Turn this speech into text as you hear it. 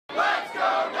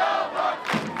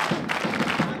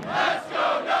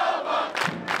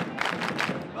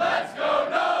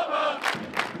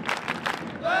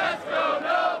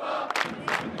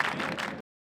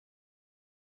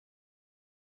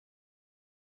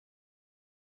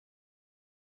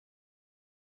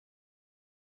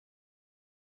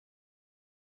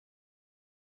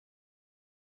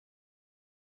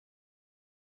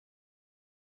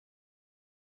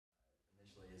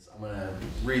I'm going to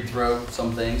read through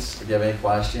some things. If you have any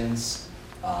questions,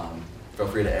 feel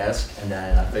free to ask. And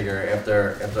then I figure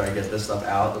after I get this stuff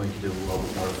out, then we can do a little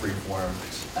bit more free form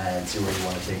and see where you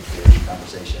want to take the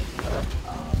conversation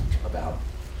about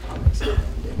comics and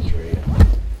imagery and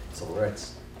civil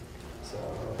rights. So,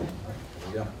 here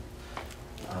we go.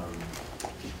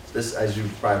 This, as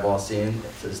you've probably all seen,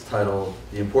 is titled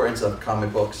The Importance of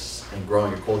Comic Books in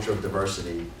Growing a Culture of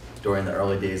Diversity During the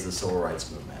Early Days of the Civil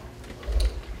Rights Movement.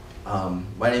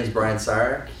 My name is Brian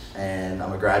Sarek, and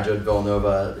I'm a graduate of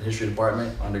Villanova History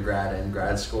Department, undergrad and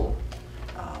grad school.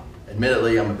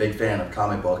 Admittedly, I'm a big fan of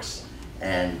comic books,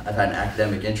 and I've had an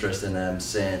academic interest in them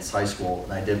since high school,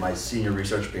 and I did my senior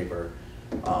research paper,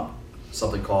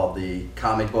 something called The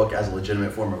Comic Book as a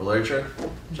Legitimate Form of Literature,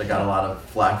 which I got a lot of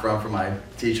flack from my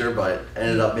teacher, but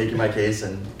ended up making my case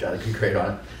and got a good grade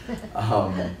on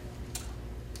it.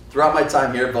 Throughout my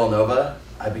time here at Villanova,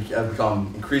 I've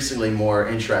become increasingly more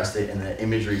interested in the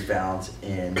imagery found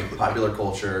in popular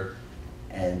culture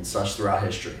and such throughout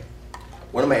history.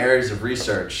 One of my areas of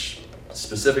research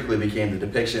specifically became the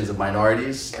depictions of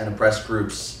minorities and oppressed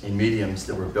groups in mediums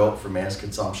that were built for mass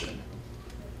consumption,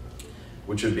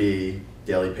 which would be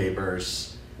daily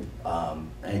papers,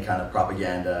 any kind of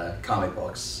propaganda, comic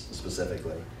books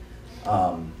specifically.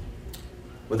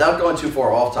 Without going too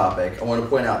far off topic, I want to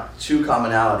point out two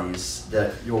commonalities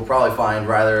that you will probably find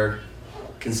rather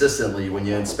consistently when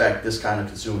you inspect this kind of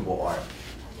consumable art.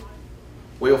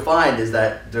 What you'll find is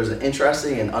that there's an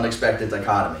interesting and unexpected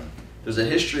dichotomy. There's a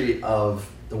history of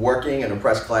the working and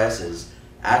oppressed classes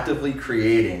actively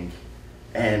creating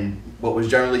and what was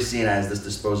generally seen as this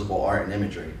disposable art and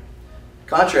imagery.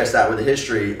 Contrast that with the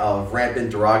history of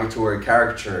rampant derogatory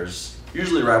caricatures,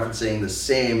 usually referencing the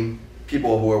same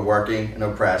people who are working and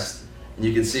oppressed, and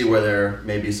you can see where there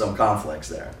may be some conflicts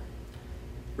there.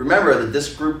 Remember that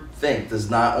this group think does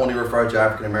not only refer to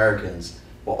African Americans,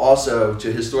 but also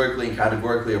to historically and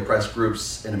categorically oppressed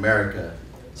groups in America,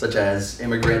 such as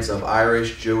immigrants of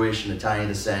Irish, Jewish, and Italian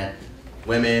descent,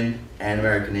 women, and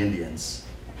American Indians,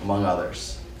 among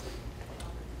others.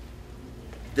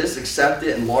 This accepted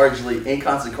and largely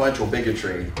inconsequential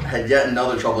bigotry had yet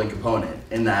another troubling component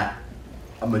in that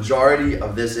a majority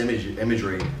of this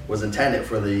imagery was intended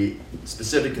for the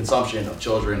specific consumption of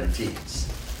children and teens.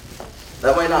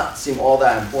 That might not seem all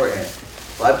that important,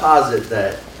 but I posit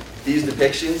that these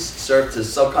depictions serve to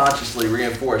subconsciously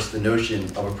reinforce the notion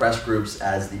of oppressed groups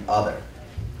as the other.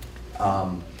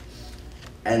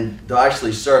 And they'll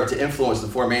actually serve to influence the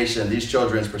formation of these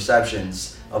children's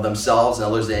perceptions of themselves and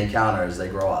others they encounter as they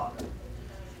grow up.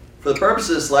 For the purpose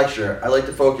of this lecture, I'd like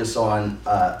to focus on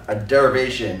a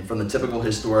derivation from the typical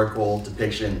historical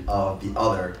depiction of the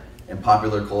other in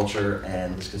popular culture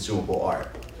and this consumable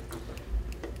art.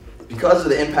 Because of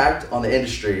the impact on the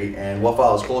industry and what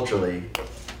follows culturally,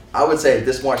 I would say that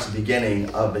this marks the beginning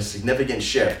of a significant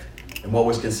shift in what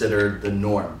was considered the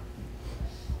norm.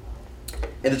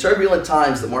 In the turbulent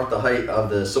times that marked the height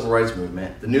of the civil rights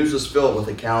movement, the news was filled with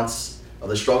accounts of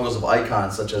the struggles of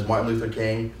icons such as Martin Luther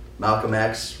King, Malcolm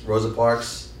X, Rosa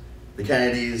Parks, the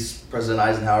Kennedys, President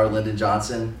Eisenhower, Lyndon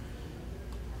Johnson.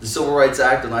 The Civil Rights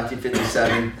Act of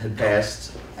 1957 had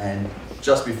passed, and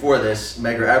just before this,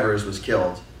 Medgar Evers was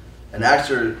killed, and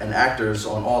actors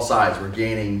on all sides were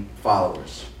gaining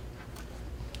followers.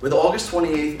 With the August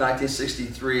 28,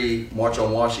 1963 March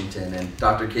on Washington and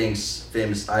Dr. King's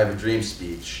famous I Have a Dream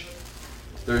speech,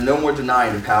 there is no more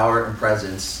denying the power and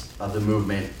presence of the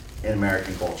movement in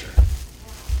American culture.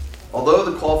 Although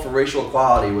the call for racial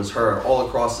equality was heard all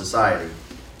across society,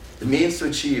 the means to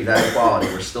achieve that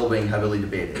equality were still being heavily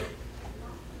debated.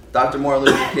 Dr. Martin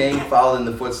Luther King followed in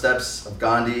the footsteps of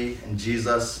Gandhi and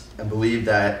Jesus and believed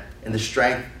that in the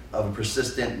strength of a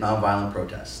persistent nonviolent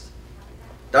protest.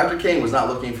 Dr. King was not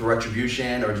looking for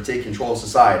retribution or to take control of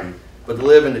society, but to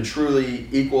live in a truly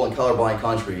equal and colorblind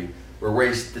country where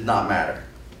race did not matter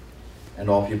and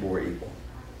all people were equal.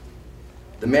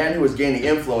 The man who was gaining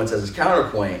influence as his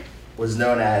counterpoint was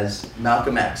known as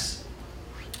Malcolm X.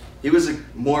 He was a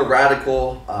more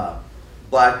radical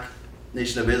Black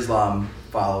Nation of Islam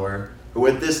follower who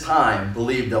at this time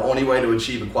believed the only way to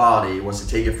achieve equality was to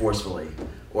take it forcefully,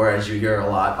 or as you hear a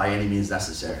lot, by any means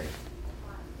necessary.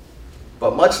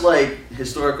 But much like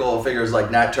historical figures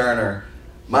like Nat Turner,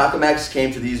 Malcolm X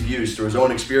came to these views through his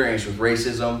own experience with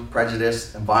racism,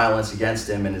 prejudice, and violence against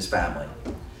him and his family.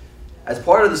 As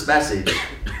part of this message,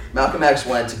 Malcolm X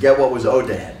went to get what was owed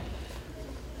to him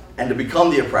and to become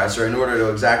the oppressor in order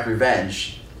to exact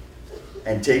revenge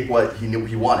and take what he knew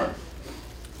he wanted.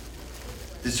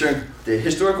 The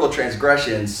historical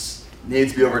transgressions needed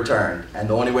to be overturned, and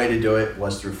the only way to do it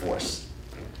was through force.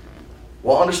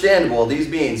 While understandable, these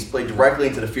means play directly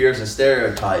into the fears and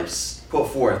stereotypes put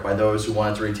forth by those who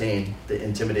wanted to retain the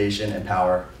intimidation and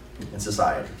power in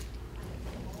society.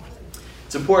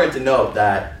 It's important to note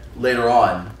that later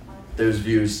on, those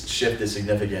views shifted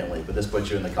significantly, but this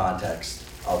puts you in the context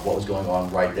of what was going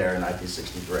on right there in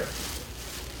 1963.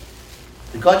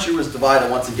 The country was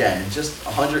divided once again, and just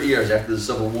 100 years after the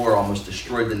Civil War almost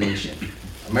destroyed the nation.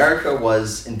 America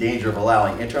was in danger of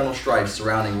allowing internal strife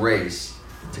surrounding race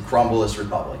to crumble this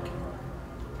republic.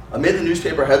 Amid the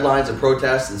newspaper headlines of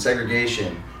protests and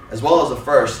segregation, as well as the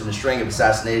first in a string of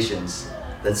assassinations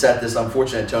that set this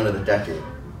unfortunate tone of the decade,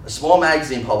 a small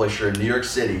magazine publisher in New York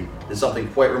City did something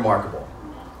quite remarkable.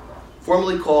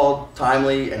 Formerly called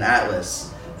Timely and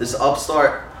Atlas, this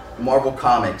upstart Marvel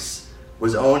Comics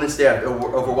was owned and staffed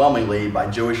overwhelmingly by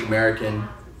Jewish American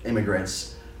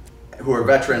immigrants who were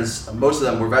veterans. Most of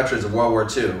them were veterans of World War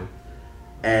II,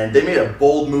 and they made a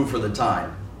bold move for the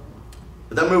time.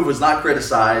 But that move was not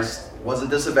criticized,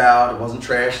 wasn't disavowed, it wasn't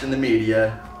trashed in the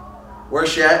media.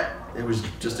 Worse yet, it was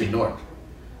just ignored.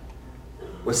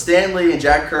 What Stan Lee and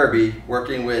Jack Kirby,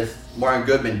 working with Martin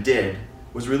Goodman, did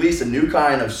was release a new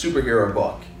kind of superhero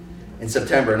book in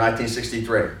September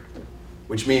 1963,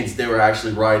 which means they were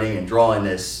actually writing and drawing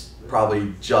this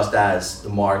probably just as the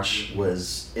march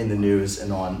was in the news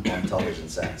and on television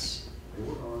sets.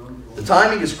 The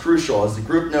timing is crucial as the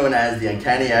group known as the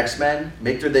Uncanny X-Men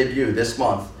make their debut this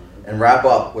month and wrap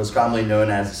up what's commonly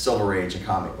known as the Silver Age in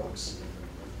comic books.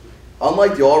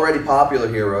 Unlike the already popular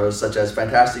heroes such as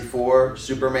Fantastic Four,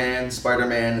 Superman,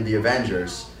 Spider-Man, and the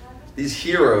Avengers, these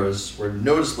heroes were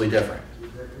noticeably different.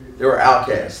 They were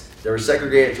outcast. They were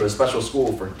segregated to a special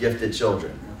school for gifted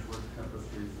children.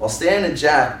 While Stan and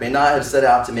Jack may not have set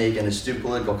out to make an astute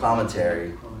political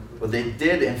commentary, but they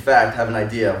did in fact have an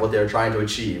idea of what they were trying to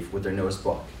achieve with their newest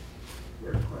book.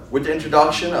 With the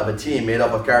introduction of a team made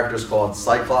up of characters called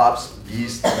Cyclops,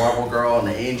 Beast, Marvel Girl, and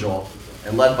the Angel,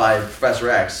 and led by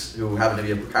Professor X, who happened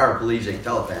to be a paraplegic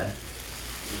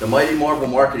telepath, the mighty Marvel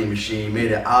marketing machine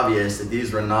made it obvious that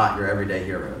these were not your everyday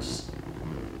heroes.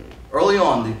 Early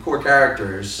on, the core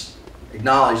characters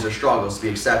acknowledged their struggles to be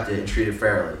accepted and treated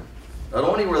fairly. Not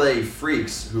only were they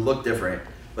freaks who looked different,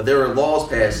 but there were laws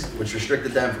passed which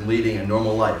restricted them from leading a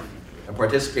normal life and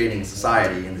participating in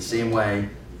society in the same way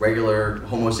regular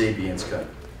Homo sapiens could.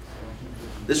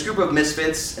 This group of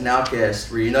misfits and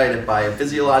outcasts were united by a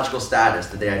physiological status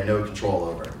that they had no control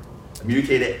over, a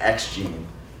mutated X gene,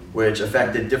 which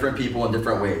affected different people in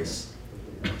different ways.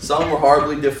 Some were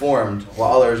horribly deformed,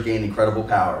 while others gained incredible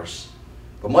powers.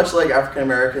 But much like African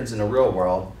Americans in the real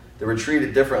world, they were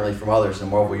treated differently from others in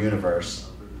the Marvel Universe,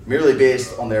 merely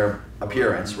based on their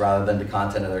appearance rather than the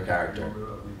content of their character.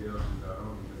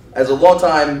 As a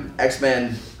longtime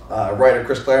X-Men writer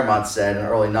Chris Claremont said in the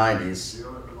early 90s,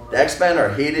 the X-Men are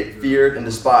hated, feared, and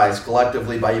despised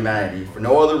collectively by humanity for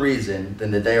no other reason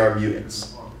than that they are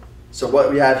mutants. So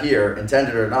what we have here,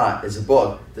 intended or not, is a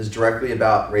book that's directly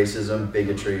about racism,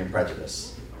 bigotry, and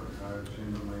prejudice.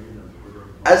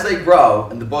 As they grow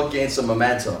and the book gains some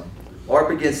momentum, art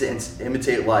begins to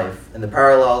imitate life, and the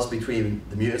parallels between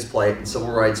the mutants' plight and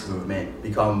civil rights movement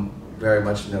become very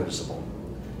much noticeable.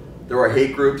 There were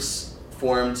hate groups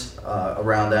formed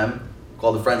around them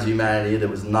called the Friends of Humanity that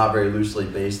was not very loosely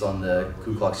based on the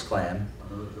Ku Klux Klan.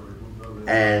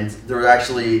 And there were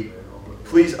actually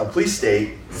a police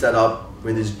state set up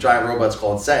with these giant robots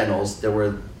called Sentinels that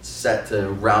were set to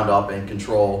round up and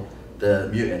control the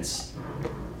mutants.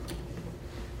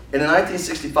 In a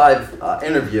 1965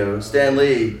 interview, Stan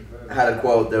Lee had a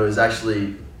quote that was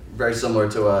actually very similar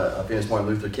to a famous Martin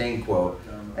Luther King quote.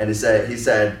 And he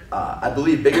said, I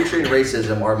believe bigotry and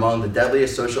racism are among the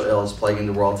deadliest social ills plaguing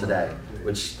the world today,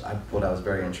 which I thought that was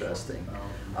very interesting.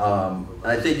 And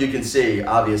I think you can see,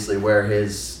 obviously, where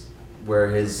his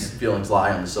feelings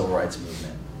lie on the civil rights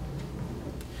movement.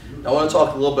 Now, I want to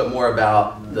talk a little bit more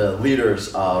about the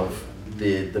leaders of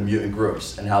the mutant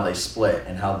groups and how they split,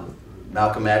 and how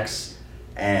Malcolm X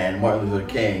and Martin Luther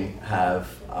King have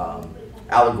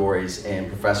allegories in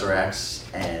Professor X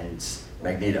and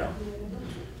Magneto.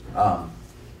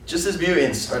 Just as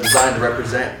mutants are designed to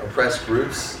represent oppressed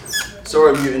groups, so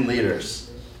are mutant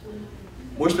leaders.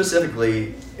 More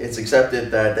specifically, it's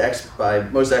accepted that by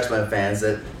most X-Men fans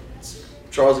that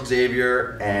Charles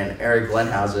Xavier and Eric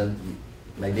Glenhausen,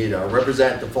 Magneto,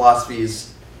 represent the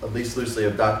philosophies, at least loosely,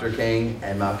 of Dr. King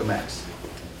and Malcolm X.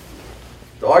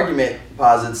 The argument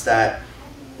posits that,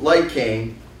 like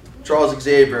King, Charles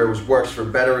Xavier works for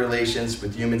better relations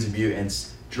with humans and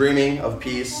mutants, dreaming of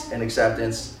peace and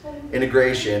acceptance,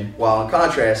 integration, while in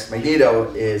contrast,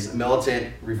 Magneto is a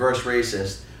militant, reverse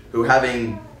racist who,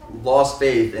 having lost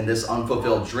faith in this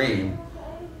unfulfilled dream,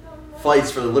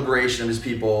 fights for the liberation of his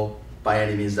people by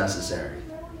any means necessary.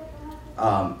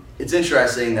 It's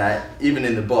interesting that even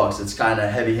in the books, it's kind of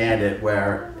heavy-handed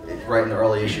where right in the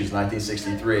early issues,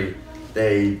 1963,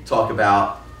 they talk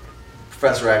about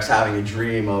Professor X having a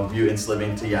dream of mutants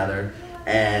living together,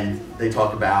 and they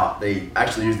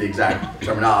actually use the exact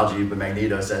terminology, but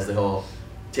Magneto says that he'll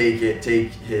take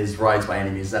his rights by any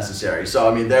means necessary. So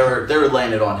I mean, they were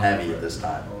laying it on heavy at this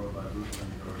time.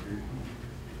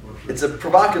 It's a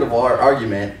provocative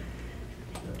argument,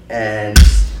 and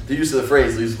the use of the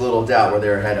phrase leaves little doubt where they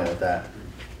were heading with that.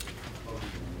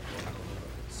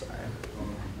 Sorry.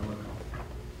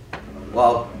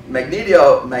 While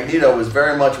Magneto was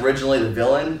very much originally the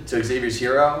villain to Xavier's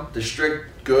hero, the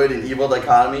strict good and evil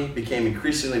dichotomy became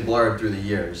increasingly blurred through the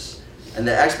years, and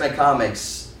the X-Men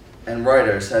comics and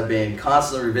writers have been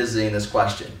constantly revisiting this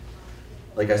question.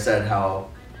 Like I said, how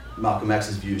Malcolm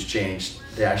X's views changed,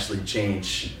 they actually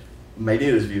change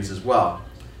Magneto's views as well.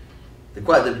 The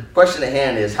question at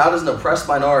hand is, how does an oppressed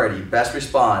minority best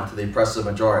respond to the oppressive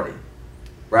majority?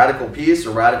 Radical peace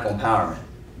or radical empowerment?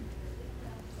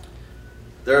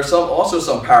 There are also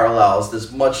some parallels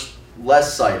that's much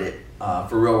less cited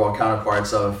for real-world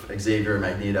counterparts of Xavier and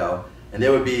Magneto, and they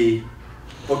would be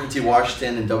Booker T.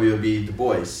 Washington and W.E.B. Du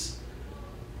Bois.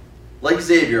 Like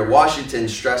Xavier, Washington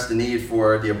stressed the need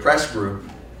for the oppressed group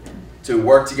to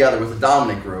work together with the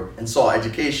dominant group and saw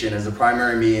education as the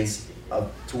primary means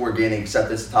toward gaining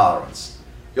acceptance and tolerance.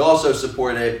 He also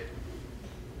supported,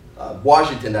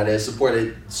 Washington that is,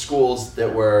 supported schools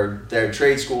that were their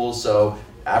trade schools so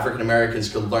African Americans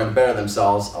could learn to better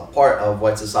themselves, a part of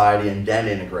white society, and then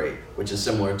integrate, which is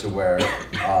similar to where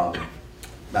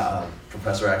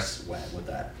Professor X went with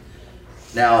that.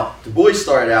 Now, Du Bois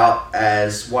started out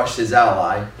as Washington's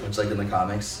ally, much like in the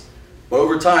comics, but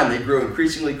over time they grew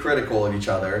increasingly critical of each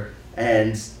other,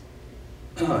 and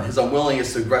his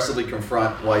unwillingness to aggressively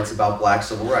confront whites about black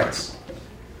civil rights.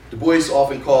 Du Bois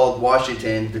often called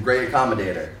Washington the great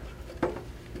accommodator,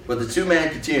 but the two men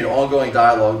continued ongoing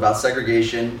dialogue about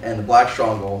segregation and the black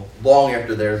struggle long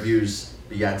after their views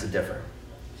began to differ.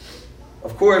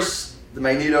 Of course, the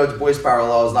Magneto-Du Bois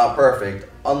parallel is not perfect.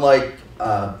 Unlike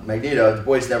Magneto, Du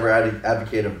Bois never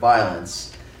advocated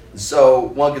violence. So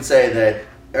one could say that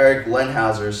Eric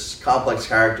Lenhauser's complex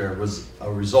character was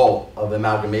a result of the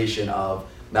amalgamation of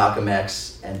Malcolm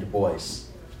X and Du Bois.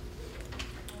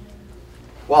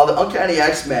 While the Uncanny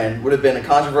X-Men would have been a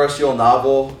controversial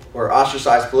novel or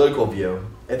ostracized political view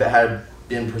if it had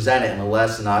been presented in a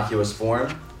less innocuous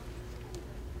form,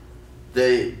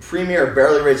 the premiere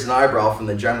barely raised an eyebrow from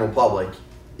the general public,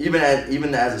 even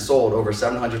as it sold over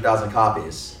 700,000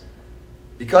 copies.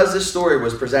 Because this story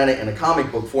was presented in a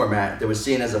comic book format that was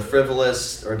seen as a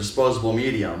frivolous or disposable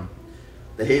medium,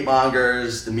 the hate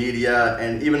mongers, the media,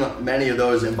 and even many of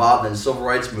those involved in the civil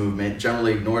rights movement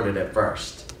generally ignored it at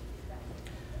first.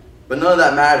 But none of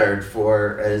that mattered,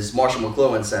 for, as Marshall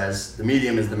McLuhan says, the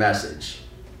medium is the message.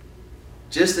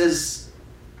 Just as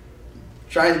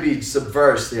trying to be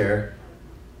subversive here,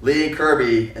 Lee and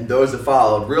Kirby and those that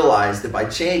followed realized that by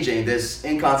changing this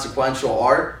inconsequential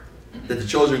art that the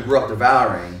children grew up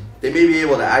devouring, they may be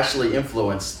able to actually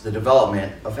influence the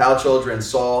development of how children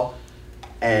saw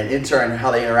and in turn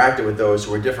how they interacted with those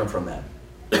who were different from them.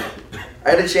 I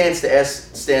had a chance to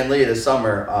ask Stan Lee this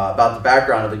summer about the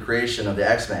background of the creation of the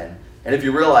X-Men, and if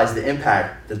you realize the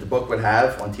impact that the book would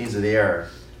have on teens of the era.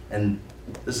 And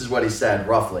this is what he said,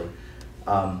 roughly.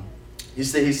 He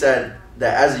said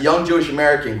that as a young Jewish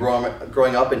American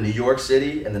growing up in New York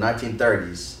City in the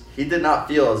 1930s, he did not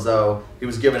feel as though he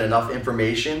was given enough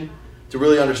information to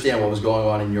really understand what was going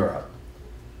on in Europe.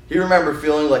 He remembered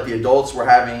feeling like the adults were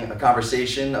having a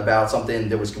conversation about something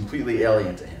that was completely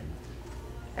alien to him.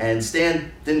 And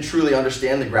Stan didn't truly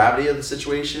understand the gravity of the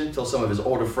situation until some of his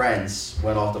older friends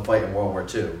went off to fight in World War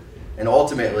II. And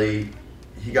ultimately,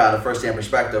 he got a first-hand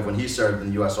perspective when he served in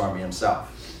the U.S. Army himself.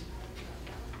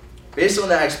 Based on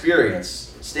that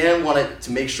experience, Stan wanted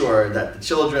to make sure that the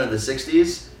children of the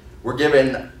 60s were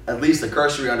given at least a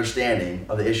cursory understanding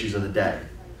of the issues of the day.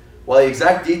 While the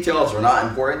exact details were not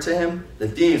important to him, the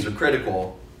themes were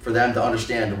critical for them to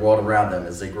understand the world around them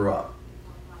as they grew up.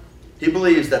 He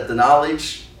believes that the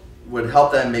knowledge would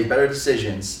help them make better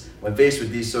decisions when faced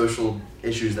with these social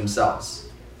issues themselves.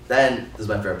 Then, this is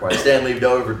my favorite part, Stan leaned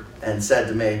over and said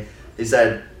to me, he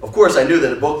said, "Of course I knew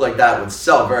that a book like that would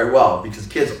sell very well because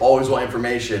kids always want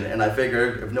information, and I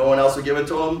figured if no one else would give it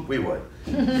to them, we would."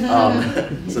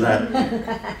 So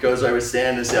that goes right with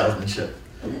Stan and salesmanship.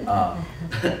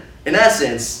 In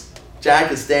essence, Jack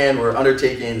and Stan were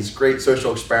undertaking this great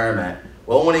social experiment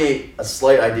with only a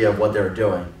slight idea of what they were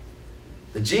doing.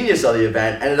 The genius of the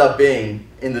event ended up being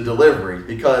in the delivery,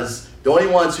 because The only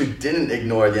ones who didn't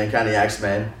ignore the Uncanny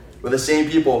X-Men were the same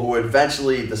people who would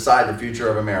eventually decide the future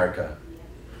of America.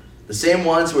 The same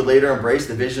ones who would later embrace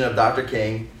the vision of Dr.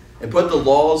 King and put the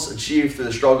laws achieved through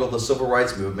the struggle of the civil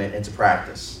rights movement into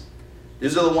practice.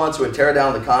 These are the ones who would tear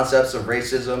down the concepts of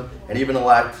racism and even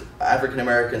elect African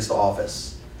Americans to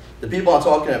office. The people I'm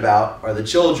talking about are the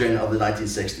children of the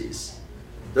 1960s.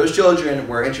 Those children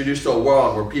were introduced to a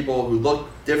world where people who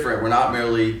looked different were not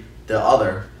merely the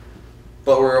other,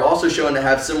 but were also shown to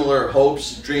have similar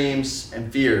hopes, dreams,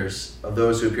 and fears of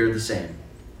those who appeared the same.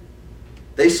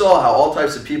 They saw how all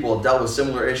types of people dealt with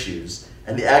similar issues,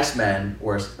 and the X-Men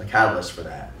were a catalyst for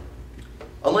that.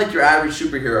 Unlike your average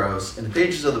superheroes, in the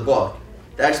pages of the book,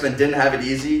 the X-Men didn't have it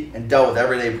easy and dealt with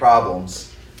everyday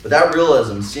problems, but that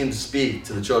realism seemed to speak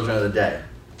to the children of the day,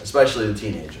 especially the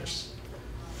teenagers.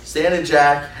 Stan and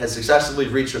Jack had successfully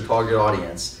reached their target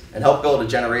audience and helped build a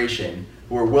generation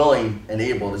who were willing and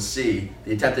able to see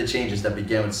the attempted changes that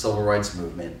began with the civil rights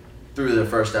movement through their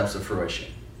first steps of fruition.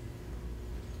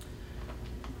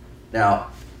 Now,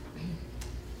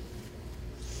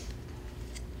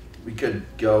 we could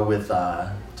go with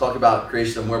talk about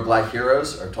creation of more black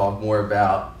heroes, or talk more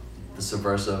about the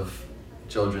subversive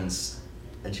children's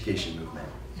education movement.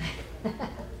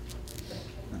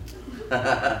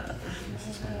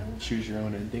 Choose your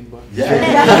own ending book.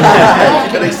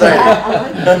 Yeah. Get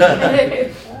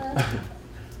excited.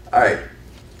 All right.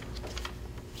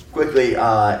 Quickly,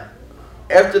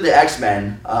 after the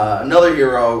X-Men, another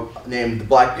hero named the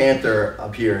Black Panther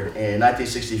appeared in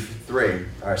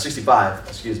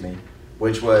 1965,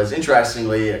 which was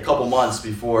interestingly a couple months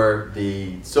before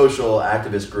the social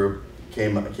activist group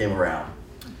came around.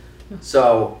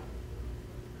 So,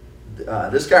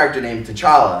 this character named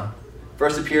T'Challa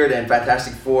first appeared in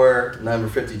Fantastic Four number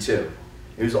 52.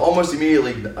 He was almost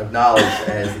immediately acknowledged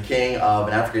as the king of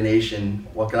an African nation,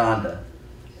 Wakanda.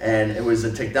 And it was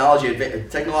a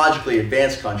technologically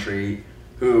advanced country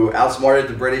who outsmarted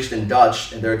the British and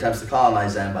Dutch in their attempts to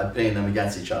colonize them by pitting them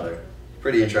against each other.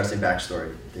 Pretty interesting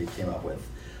backstory they came up with.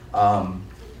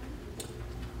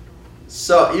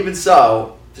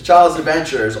 T'Challa's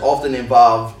adventures often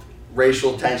involved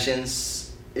racial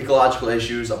tensions, ecological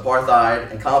issues,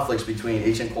 apartheid, and conflicts between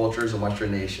ancient cultures and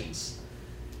Western nations.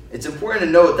 It's important to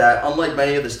note that, unlike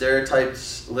many of the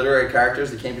stereotypes literary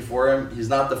characters that came before him, he's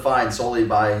not defined solely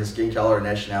by his skin color or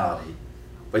nationality,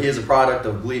 but he is a product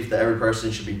of belief that every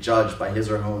person should be judged by his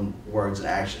or her own words and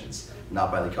actions, not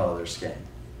by the color of their skin.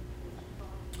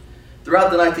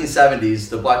 Throughout the 1970s,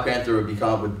 the Black Panther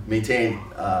would maintain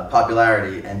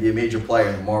popularity and be a major player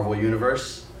in the Marvel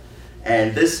Universe.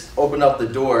 And this opened up the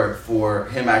door for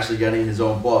him actually getting his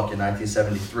own book in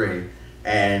 1973,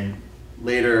 and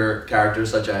later characters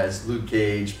such as Luke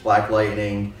Cage, Black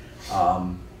Lightning,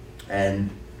 and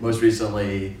most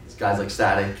recently guys like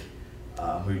Static,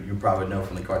 who you probably know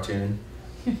from the cartoon,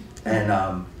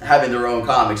 and having their own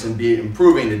comics and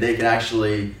proving that they can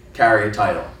actually carry a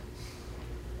title.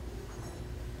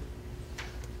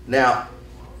 Now,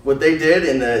 what they did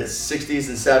in the 60s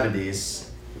and 70s,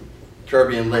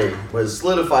 Kirby and Lee, was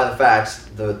solidify the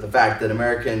fact that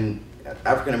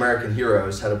African American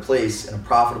heroes had a place in a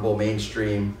profitable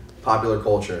mainstream popular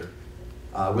culture,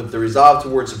 with the resolve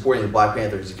towards supporting the Black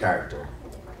Panther as a character.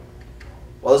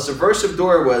 While the subversive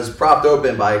door was propped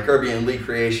open by Kirby and Lee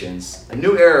creations, a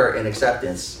new era in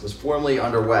acceptance was firmly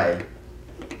underway,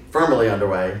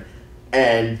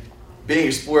 and being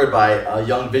explored by a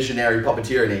young visionary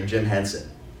puppeteer named Jim Henson,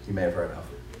 you may have heard of.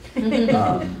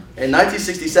 In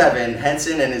 1967,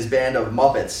 Henson and his band of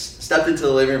Muppets stepped into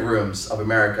the living rooms of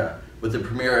America with the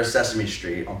premiere of Sesame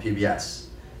Street on PBS.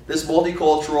 This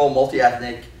multicultural,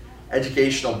 multi-ethnic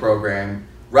educational program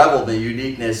reveled in the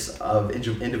uniqueness of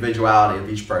individuality of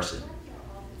each person.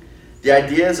 The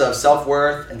ideas of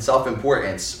self-worth and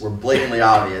self-importance were blatantly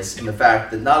obvious in the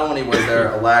fact that not only was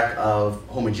there a lack of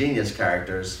homogeneous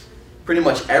characters, pretty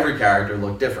much every character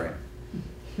looked different.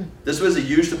 This was a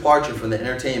huge departure from the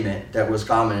entertainment that was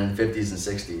common in the 50s and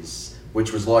 60s,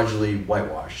 which was largely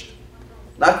whitewashed.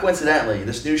 Not coincidentally,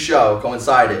 this new show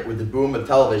coincided with the boom of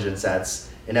television sets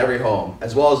in every home,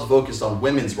 as well as focused on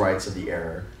women's rights of the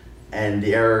era and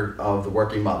the era of the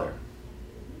working mother.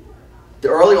 The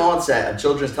early onset of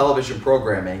children's television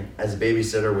programming as a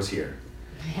babysitter was here.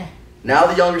 Now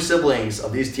the younger siblings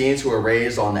of these teens who were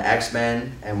raised on the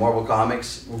X-Men and Marvel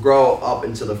Comics will grow up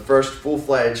into the first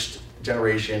full-fledged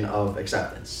generation of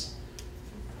acceptance.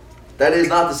 That is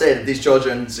not to say that these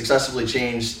children successfully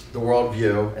changed the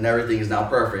worldview and everything is now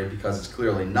perfect, because it's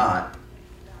clearly not.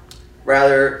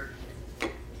 Rather,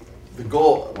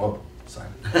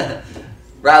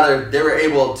 Rather, they were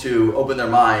able to open their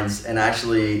minds and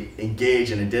actually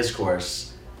engage in a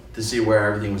discourse to see where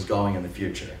everything was going in the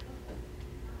future.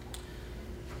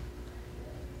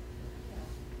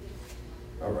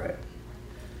 All right.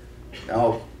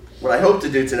 Now, what I hope to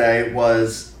do today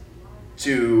was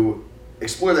to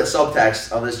explore the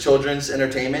subtext of this children's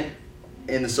entertainment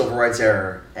in the civil rights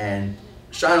era and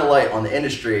shine a light on the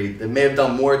industry that may have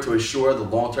done more to assure the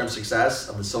long-term success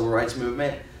of the civil rights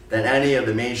movement than any of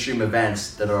the mainstream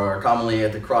events that are commonly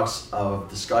at the crux of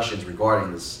discussions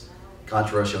regarding this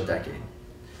controversial decade.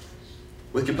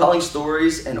 With compelling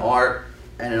stories and art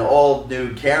and an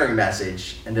all-new caring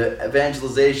message and the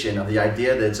evangelization of the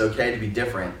idea that it's okay to be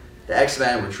different, the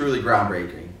X-Men were truly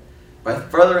groundbreaking. By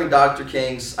furthering Dr.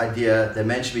 King's idea that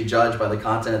men should be judged by the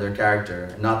content of their character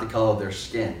and not the color of their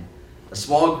skin, a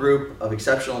small group of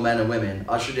exceptional men and women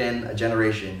ushered in a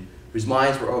generation whose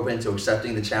minds were open to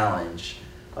accepting the challenge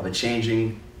of a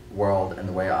changing world and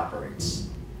the way it operates.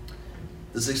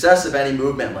 The success of any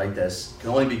movement like this can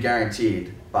only be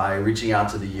guaranteed by reaching out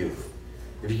to the youth.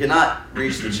 If you cannot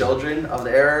reach the children of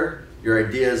the era, your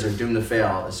ideas are doomed to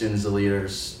fail as soon as the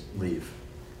leaders leave.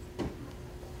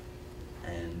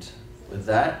 And with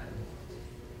that,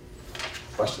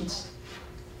 questions?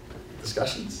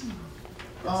 Discussions?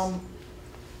 Yes.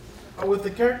 With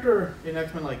the character in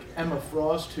X-Men like Emma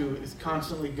Frost, who is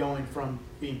constantly going from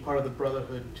being part of the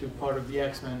Brotherhood to part of the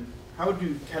X-Men, how would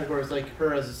you categorize like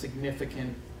her as a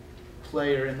significant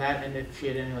player in that, and if she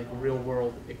had any like real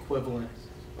world equivalent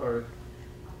or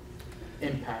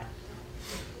impact?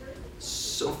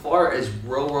 So far as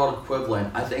real world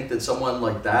equivalent, I think that someone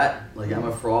like that, like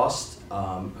Emma Frost,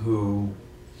 who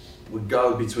would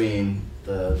go between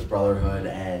the Brotherhood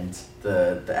and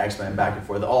the X-Men back and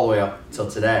forth all the way up till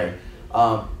today,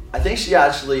 I think she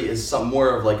actually is some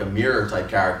more of like a mirror type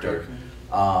character,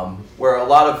 where a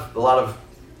lot of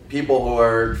people who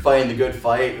are fighting the good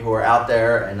fight, who are out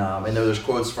there, and I know there's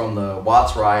quotes from the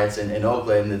Watts riots in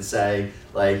Oakland that say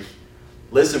like,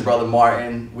 "Listen, Brother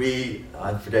Martin,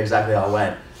 I forget exactly how it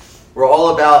went. We're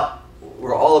all about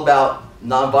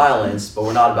nonviolence, but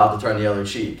we're not about to turn the other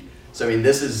cheek." So I mean,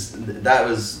 that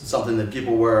was something that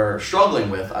people were struggling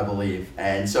with, I believe,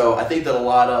 and so I think that a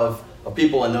lot of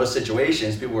people in those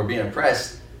situations, people who were being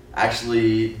oppressed,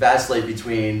 actually vacillate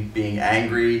between being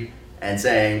angry and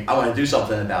saying, "I want to do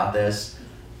something about this,"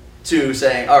 to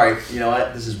saying, "All right, you know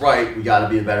what, this is right. We got to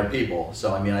be a better people."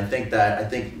 So I mean, I think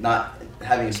not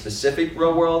having a specific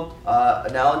real world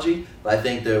analogy, but I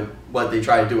think that what they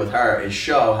try to do with her is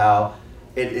show how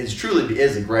it truly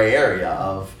is a gray area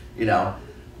of, you know,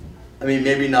 I mean,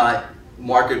 maybe not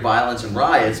market violence and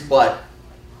riots, but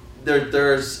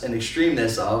there's an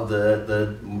extremeness of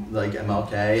the like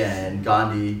MLK and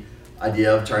Gandhi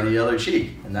idea of turning the other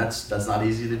cheek, and that's not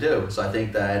easy to do. So I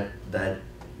think that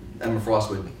Emma Frost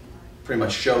would pretty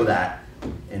much show that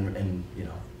in you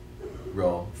know,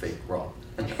 real fake world.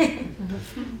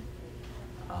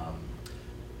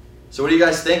 So what do you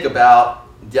guys think about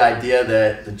the idea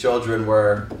that the children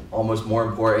were almost more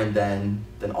important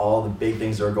than all the big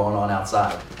things that are going on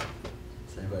outside?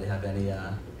 Does anybody have any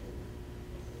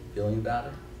feeling about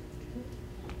it?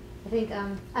 I think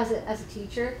as a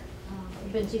teacher,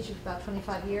 I've been teaching for about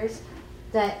 25 years,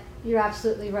 that you're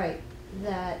absolutely right,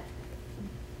 that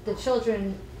the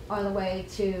children are the way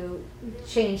to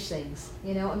change things.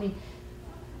 You know, I mean,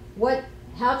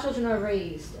 how children are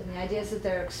raised and the ideas that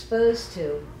they're exposed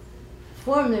to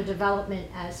form their development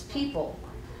as people,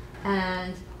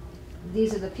 and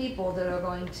these are the people that are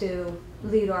going to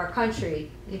lead our country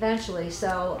eventually.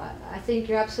 So I think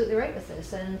you're absolutely right with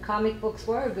this, and comic books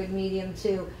were a good medium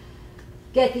to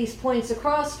get these points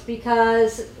across,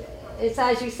 because it's,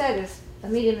 as you said, it's a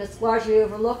medium that's largely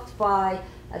overlooked by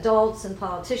adults and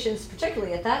politicians,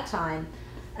 particularly at that time,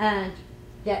 and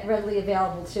yet readily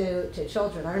available to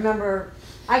children. I remember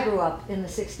I grew up in the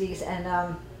 60s,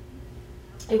 and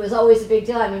it was always a big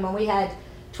deal. I mean, when we had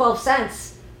 12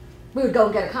 cents, we would go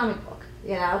and get a comic book,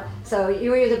 you know? So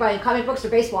you were either buying comic books or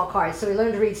baseball cards. So we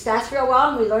learned to read stats real well,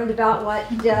 and we learned about what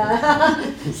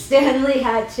Stan Lee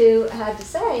had to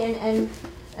say,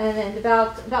 and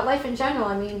about life in general.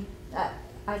 I mean,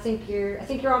 I think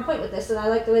you're on point with this, and I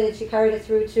like the way that you carried it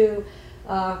through to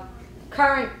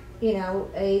current, you know,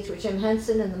 age with Jim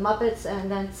Henson and the Muppets, and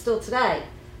then still today,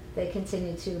 they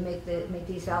continue to make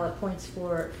these valid points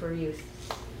for youth.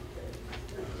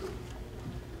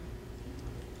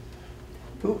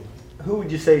 Who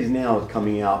would you say is now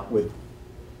coming out with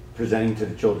presenting to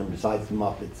the children besides the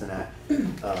Muppets and that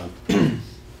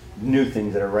new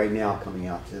things that are right now coming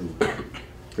out to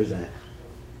present?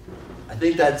 I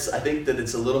think that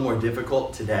it's a little more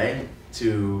difficult today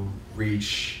to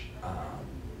reach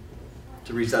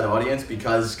that audience,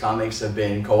 because comics have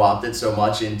been co-opted so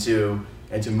much into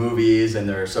into movies and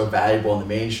they're so valuable in the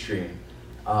mainstream.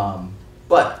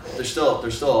 But there's still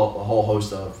a whole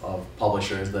host of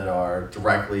publishers that are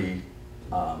directly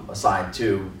assigned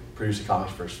to producing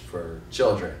comics for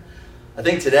children. I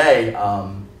think today,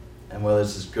 and whether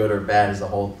this is good or bad is a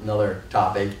whole another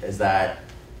topic, is that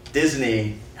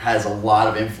Disney has a lot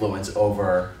of influence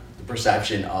over the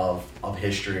perception of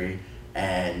history,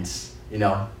 and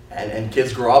and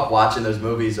kids grow up watching those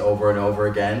movies over and over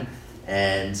again,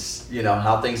 and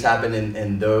how things happen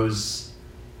in those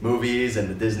movies and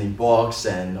the Disney books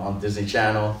and on Disney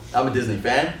Channel. I'm a Disney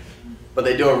fan, but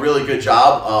they do a really good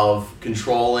job of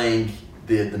controlling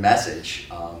the message,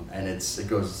 and it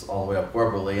goes all the way up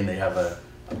corporately, and they have a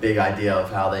big idea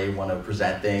of how they want to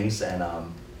present things and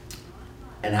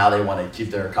how they want to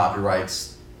keep their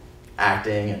copyrights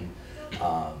acting, and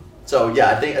so yeah,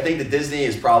 I think that Disney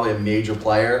is probably a major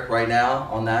player right now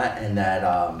on that, and that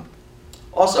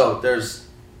also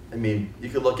you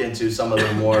could look into some of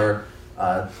the more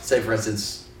say for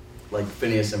instance like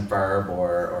Phineas and Ferb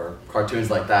or cartoons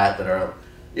like that are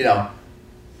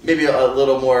maybe a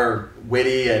little more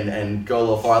witty and go a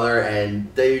little farther, and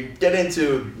they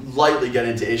lightly get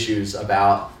into issues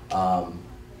about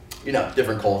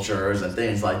different cultures and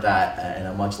things like that in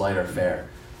a much lighter fare.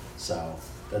 So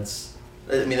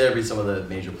there'd be some of the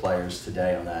major players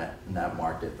today in that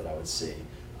market that I would see.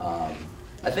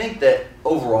 I think that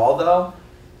overall though,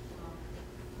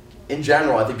 in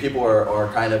general, I think people are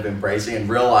kind of embracing and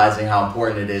realizing how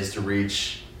important it is to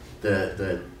reach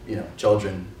the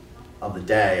children of the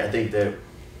day. I think that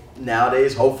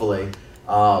nowadays, hopefully,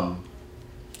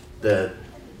 the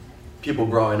people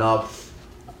growing up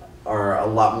are a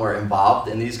lot more involved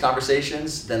in these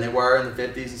conversations than they were in the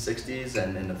 50s and 60s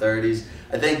and in the 30s.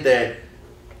 I think that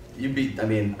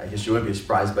I guess you wouldn't be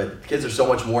surprised, but kids are so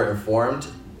much more informed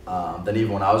than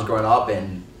even when I was growing up,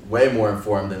 and way more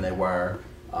informed than they were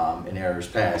in eras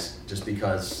past, just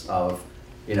because of,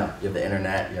 you have the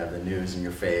internet, you have the news in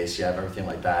your face, you have everything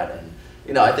like that,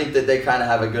 and I think that they kind of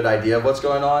have a good idea of what's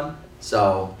going on.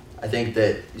 So I think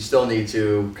that you still need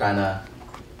to kind of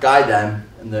guide them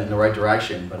in the right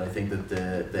direction, but I think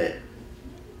that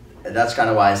that's kind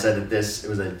of why I said that it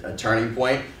was a turning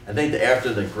point. I think that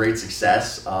after the great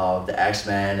success of the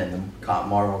X-Men and the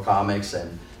Marvel comics,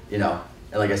 and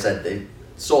like I said, they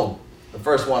sold, the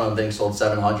first one of them things sold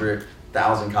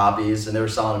 700,000 copies, and they were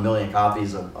selling 1 million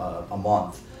copies a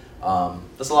month.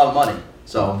 That's a lot of money.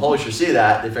 So publishers see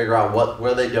that, they figure out what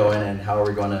are they doing and how are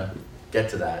we going to get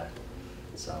to that.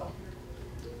 So,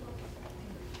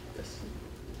 yes.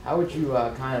 How would you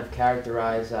kind of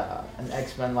characterize an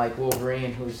X-Men like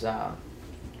Wolverine, who's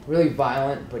really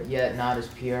violent but yet not as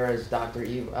pure as Dr.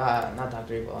 Evil, not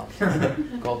Dr. Evil,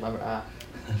 Gold member,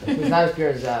 who's not as pure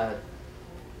as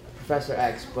Professor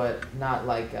X, but not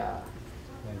like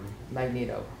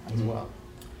Magneto as well?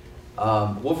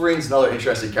 Wolverine's another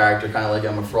interesting character, kind of like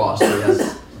Emma Frost. He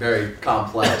has very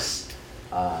complex,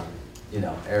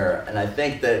 era. And I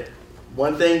think that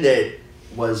one thing that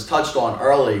was touched on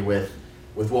early with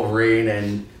Wolverine,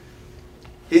 and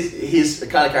he's the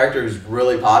kind of character who's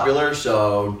really popular,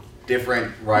 so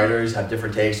different writers have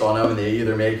different takes on him, and they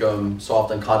either make him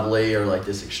soft and cuddly or like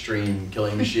this extreme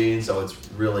killing machine, so it's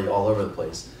really all over the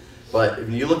place. But if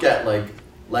you look at like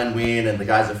Len Wein and the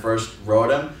guys that first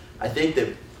wrote him, I think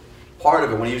that part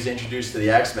of it, when he was introduced to the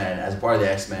X-Men, as part of the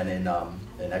X-Men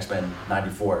in X-Men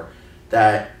 94,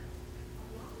 that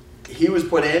he was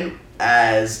put in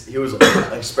as, he was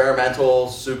an experimental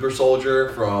super soldier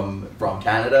from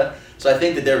Canada. So I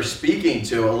think that they were speaking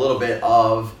to a little bit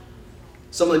of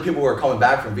some of the people who were coming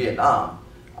back from Vietnam,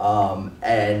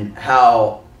 and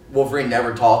how Wolverine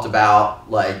never talked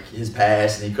about like his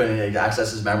past, and he couldn't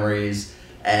access his memories,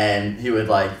 and he would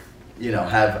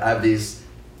have these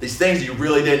things you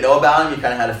really didn't know about him, you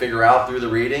kind of had to figure out through the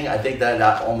reading. I think that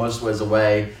almost was a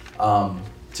way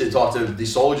to talk to the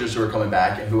soldiers who were coming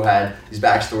back and who had these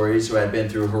backstories, who had been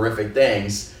through horrific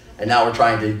things, and now we're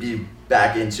trying to be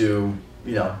back into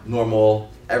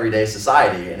normal everyday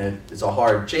society, and it's a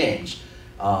hard change.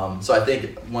 So I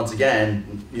think once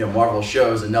again, Marvel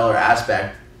shows another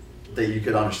aspect that you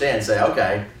could understand and say,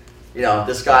 okay,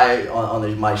 this guy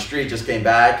on my street just came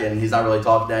back and he's not really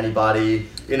talking to anybody,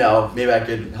 maybe I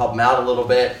could help him out a little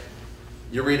bit.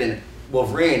 You're reading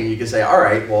Wolverine, you can say, all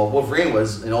right, well, Wolverine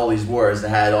was in all these wars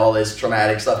and had all this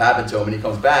traumatic stuff happen to him, and he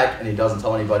comes back and he doesn't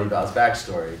tell anybody about his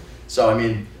backstory. So, I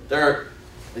mean, there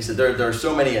are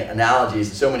so many analogies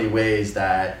and so many ways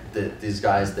that these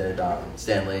guys that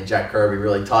Stan Lee and Jack Kirby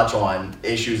really touch on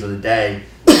issues of the day,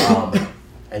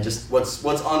 and just what's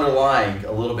underlying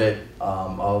a little bit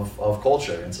of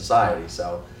culture and society.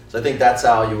 So I think that's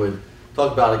how you would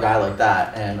talk about a guy like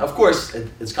that. And of course,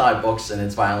 it's comic books and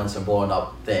it's violence and blowing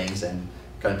up things and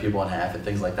cutting people in half and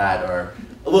things like that are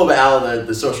a little bit out of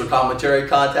the social commentary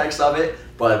context of it.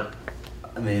 But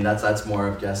I mean, that's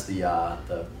more, I guess,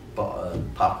 the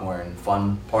popcorn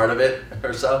fun part of it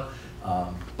or so.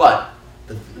 But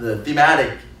the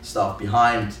thematic stuff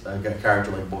behind a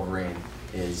character like Wolverine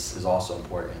is also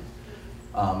important.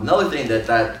 Another thing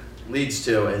that leads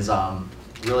to is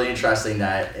really interesting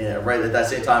that right at that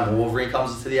same time when Wolverine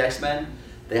comes into the X-Men,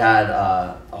 they had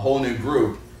a whole new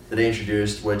group that they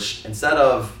introduced, which instead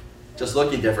of just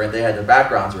looking different, they had their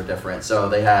backgrounds were different. So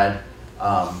they had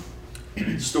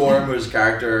Storm, who's a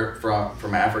character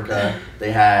from Africa.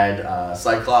 They had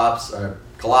Cyclops,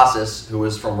 Colossus, who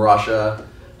was from Russia.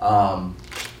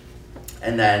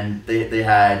 And then they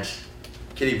had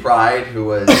Kitty Pryde, who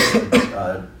was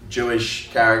a Jewish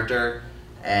character,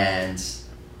 and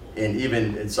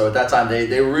so at that time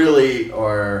they really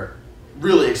are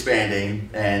really expanding,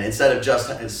 and instead of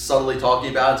just subtly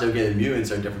talking about it, okay, the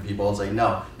mutants are different people, it's like,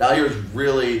 no, now here's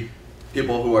really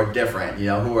people who are different,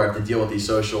 who have to deal with these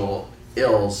social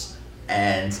ills,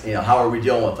 and how are we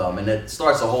dealing with them, and it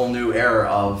starts a whole new era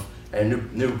of a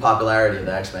new popularity of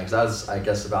the X-Men, because that was, I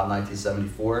guess, about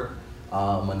 1974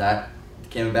 when that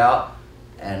came about,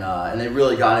 and they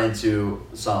really got into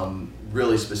some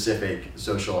really specific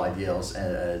social ideals,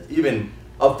 and even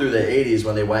up through the 80s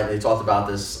when they talked about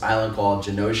this island called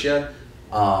Genosha,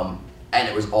 and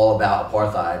it was all about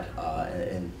apartheid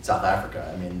in South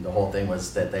Africa. I mean, the whole thing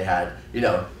was that they had,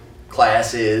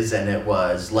 classes, and it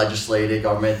was legislated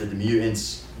government, that the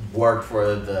mutants worked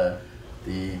for the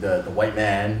white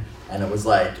man, and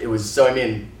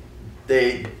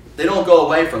they don't go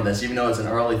away from this, even though it's an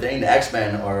early thing. The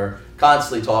X-Men are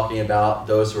constantly talking about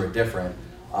those who are different.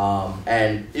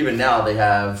 And even now they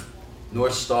have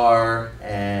North Star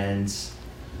and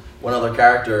one other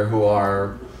character who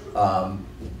are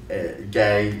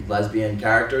gay, lesbian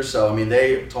characters. So, I mean,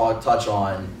 they touch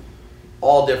on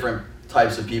all different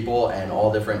types of people and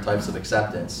all different types of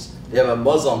acceptance. They have a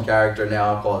Muslim character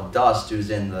now called Dust, who's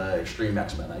in the Extreme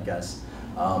X-Men, I guess.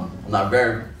 I'm not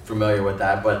very familiar with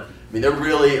that, but I mean, there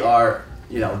really are,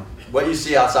 what you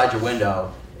see outside your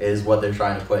window is what they're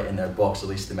trying to put in their books, at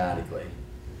least thematically.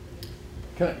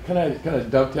 Can I kind of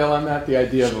dovetail on that? The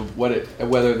idea of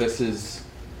whether this is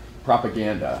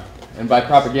propaganda, and by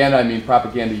propaganda I mean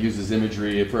propaganda uses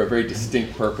imagery for a very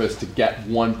distinct purpose to get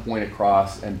one point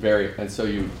across, and so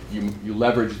you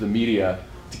leverage the media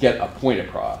to get a point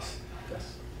across.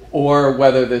 Yes. Or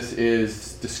whether this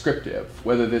is descriptive,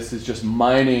 whether this is just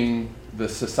mining the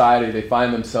society they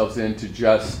find themselves in to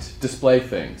just display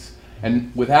things,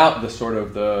 and without the sort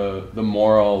of the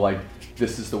moral, like,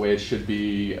 this is the way it should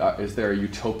be, is there a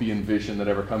utopian vision that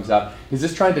ever comes out? Is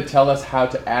this trying to tell us how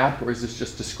to act, or is this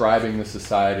just describing the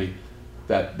society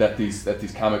that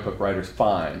these comic book writers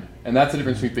find? And that's the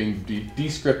difference between being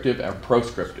descriptive and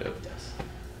proscriptive. Yes.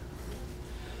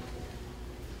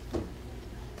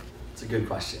 It's a good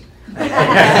question.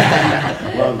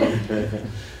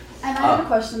 And I have a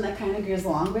question that kind of goes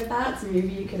along with that, so maybe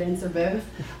you could answer both.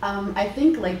 I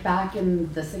think, like, back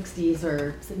in the 60s,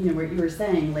 or what you were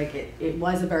saying, like, it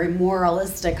was a very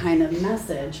moralistic kind of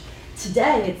message.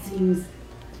 Today it seems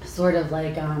sort of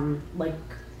like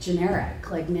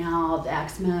generic, like now the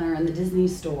X-Men are in the Disney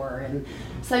store, and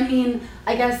so I mean,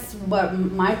 I guess what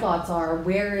my thoughts are,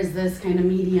 where is this kind of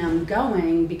medium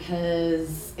going?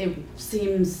 Because it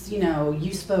seems,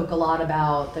 you spoke a lot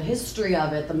about the history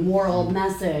of it, the moral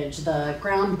message, the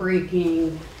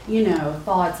groundbreaking,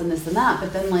 thoughts and this and that,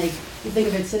 but then, like, you think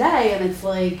of it today and it's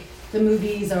like the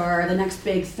movies are the next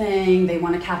big thing, they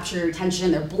want to capture your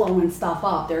attention, they're blowing stuff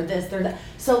up, they're this, they're that,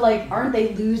 so, like, aren't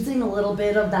they losing a little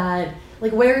bit of that?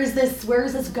 Like, where is this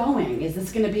going? Is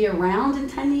this going to be around in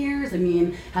 10 years? I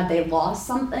mean, have they lost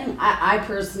something? I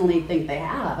personally think they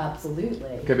have, absolutely.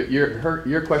 Okay, but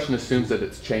your question assumes that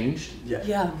it's changed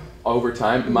Yeah. over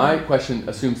time. Mm-hmm. My question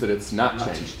assumes that it's not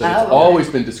changed, that it's always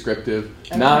been descriptive,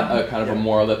 not a kind of a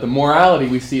moral, that the morality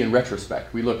we see in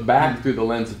retrospect. We look back through the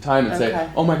lens of time and say,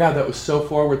 oh my God, that was so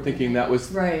forward thinking, that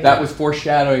was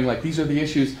foreshadowing, like, these are the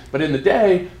issues. But in the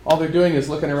day, all they're doing is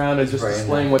looking around and just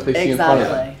displaying what they see in front of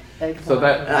them. Exactly. So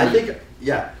that, And I think,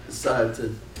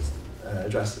 to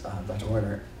address Dr.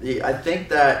 Warner, I think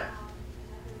that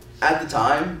at the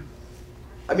time,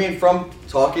 I mean, from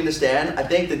talking to Stan, I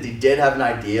think that they did have an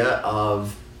idea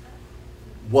of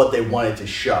what they wanted to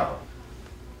show.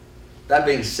 That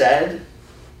being said,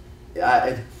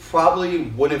 it probably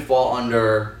wouldn't fall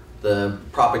under the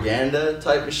propaganda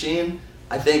type machine.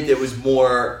 I think it was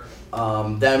more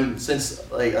them, since,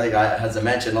 like as I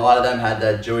mentioned, a lot of them had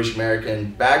that Jewish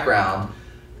American background.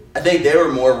 I think they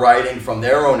were more writing from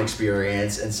their own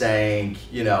experience and saying,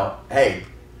 you know, hey,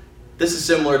 this is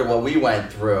similar to what we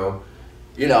went through,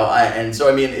 you know, and so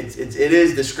I mean, it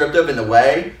is descriptive in a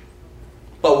way,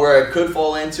 but where it could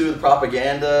fall into the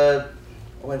propaganda,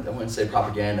 I wouldn't say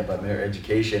propaganda, but mere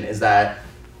education, is that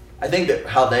I think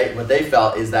that what they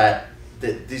felt is that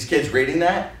these kids reading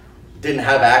that didn't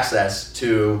have access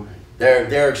to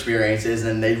their experiences,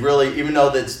 and they really, even though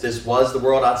this was the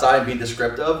world outside and being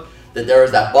descriptive, that there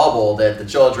was that bubble that the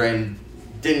children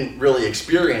didn't really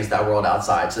experience that world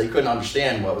outside, so they couldn't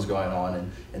understand what was going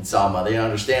on in Selma. They didn't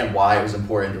understand why it was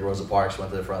important that Rosa Parks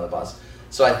went to the front of the bus.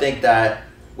 So I think that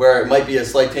where it might be a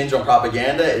slight tinge on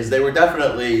propaganda is they were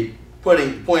definitely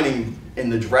pointing in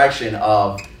the direction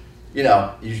of, you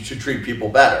know, you should treat people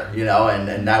better, you know,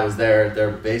 and that was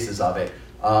their basis of it.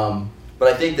 But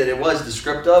I think that it was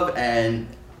descriptive, and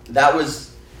that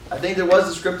was, I think it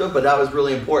was descriptive, but that was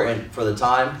really important for the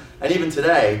time, and even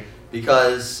today,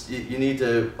 because you need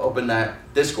to open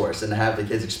that discourse and have the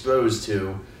kids exposed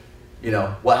to, you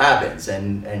know, what happens,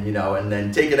 and you know, and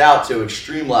then take it out to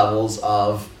extreme levels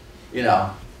of, you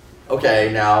know,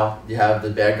 okay, now you have the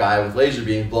bad guy with laser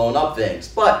beams blowing up things,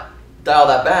 but dial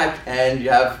that back and you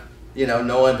have, you know,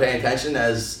 no one paying attention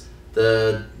as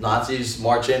the Nazis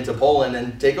march into Poland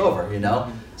and take over, you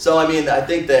know? So, I mean, I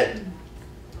think that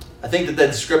the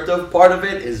descriptive part of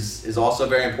it is also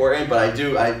very important, but I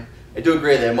do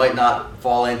agree that it might not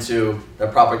fall into the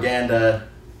propaganda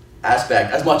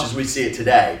aspect as much as we see it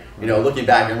today. You know, looking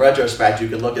back in retrospect, you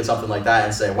could look at something like that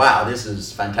and say, wow, this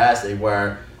is fantastic,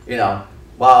 where, you know,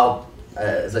 while,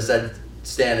 as I said,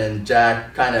 Stan and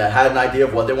Jack kind of had an idea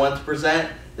of what they wanted to present,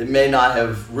 they may not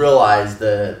have realized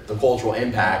the cultural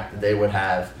impact that they would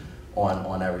have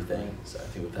on everything. So I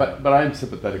think with that. But I'm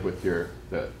sympathetic with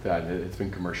that it's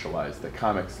been commercialized. The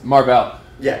comics, Marvel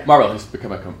has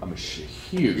become a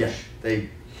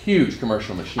huge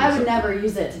commercial machine. I would never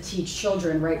use it to teach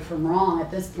children right from wrong at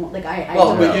this point. Like I well,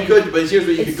 don't but know. you could. But here's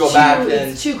where you could go back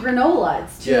and. It's too granola.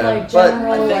 It's too Yeah, like but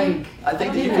general. I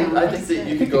think that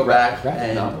you could go back graphic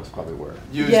and novels probably were.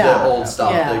 use Yeah. the old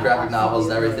stuff, Yeah, the graphic novels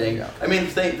and absolutely. everything. I mean,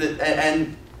 think that,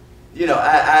 and you know,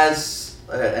 as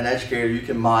an educator, you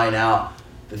can mine out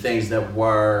the things that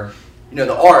were, you know,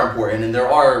 that are important, and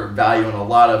there are value in a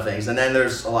lot of things, and then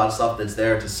there's a lot of stuff that's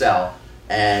there to sell,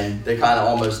 and they kind of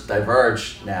almost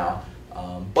diverge now.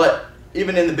 But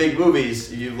even in the big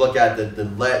movies, you look at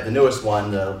the newest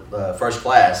one, the First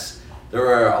Class, there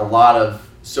were a lot of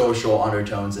social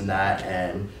undertones in that,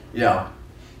 and you know,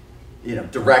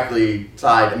 directly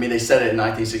tied. I mean, they said it in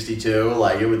 1962,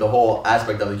 like it was the whole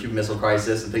aspect of the Cuban Missile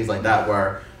Crisis and things like that,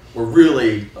 were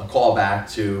really a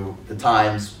callback to the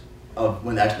times of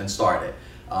when the X-Men started.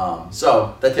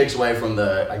 So that takes away from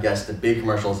I guess, the big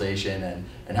commercialization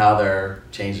and how they're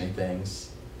changing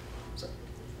things. So.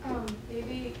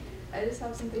 Maybe I just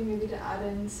have something maybe to add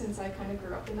in, since I kind of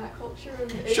grew up in that culture of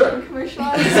it Sure. being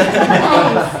commercialized.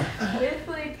 With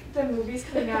like the movies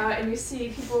coming out and you see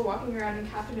people walking around in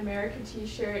Captain America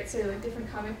t-shirts or like different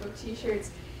comic book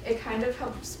t-shirts, it kind of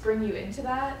helps bring you into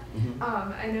that. Mm-hmm.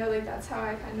 I know like that's how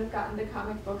I kind of got into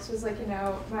comic books, was like, you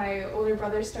know, my older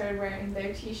brother started wearing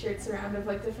their t-shirts around of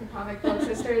like different comic books.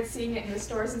 I started seeing it in the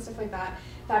stores and stuff like that.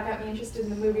 That got me interested in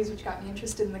the movies, which got me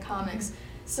interested in the comics.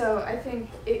 So I think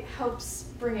it helps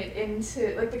bring it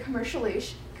into, like, the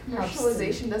commercialization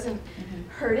doesn't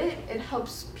hurt it. It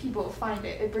helps people find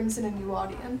it. It brings in a new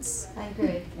audience. I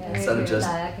agree. I Instead of agree with just-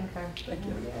 that. I concur. Thank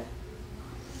you.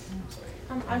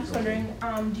 I'm just wondering,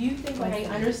 do you think, like, I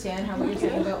understand how what you're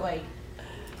saying about, like,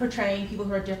 portraying people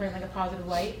who are different, like, a positive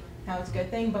light, how it's a good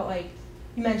thing, but, like,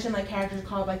 you mentioned, like, characters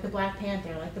called, like, the Black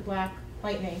Panther, like, the Black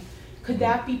Lightning. Could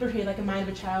that be portrayed, like, in mind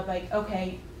of a child, like,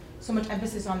 okay, so much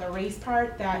emphasis on the race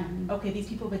part that, okay, these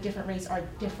people of a different race are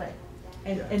different,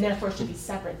 and therefore should be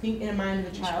separate. Think in a mind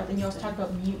of a child, and you also talk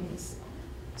about mutants.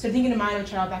 So think in a mind of a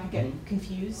child that could get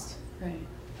confused. Right.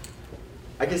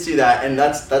 I can see that, and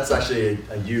that's actually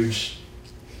a huge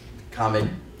comic,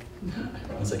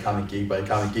 I won't say comic geek, but a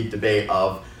comic geek debate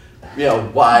of, you know,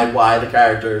 why the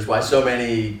characters, why so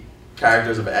many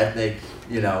characters of ethnic,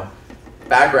 you know,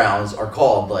 backgrounds are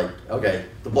called, like, okay,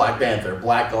 the Black Panther,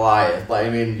 Black Goliath. Like, I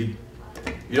mean,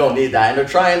 you don't need that, and they're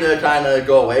trying to kind of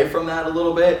go away from that a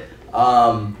little bit.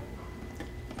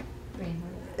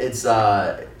 It's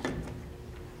I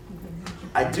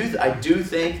do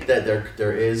think that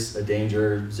there is a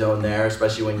danger zone there,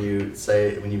 especially when you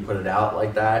put it out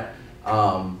like that.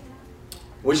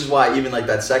 Which is why even like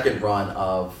that second run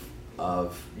of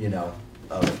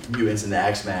mutants and the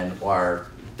X-Men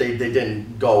they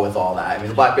didn't go with all that. I mean,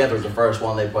 the Black Panther was the first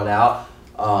one they put out.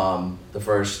 the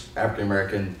first African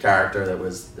American character that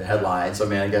was the headline. So I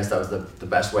mean, I guess that was the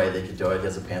best way they could do it. He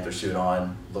has a Panther suit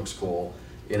on, looks cool,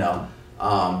 you know.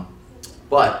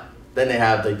 But then they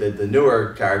have like the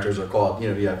newer characters are called, you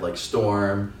know, you have like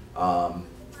Storm,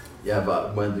 you have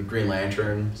one of the Green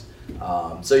Lanterns.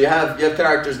 So you have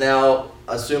characters now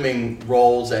assuming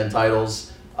roles and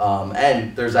titles.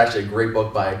 And there's actually a great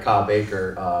book by Kyle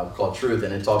Baker called Truth,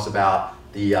 and it talks about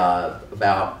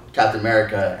about Captain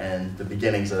America and the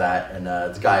beginnings of that. And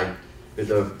the guy,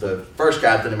 the first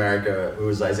Captain America, who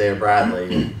was Isaiah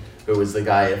Bradley, who was the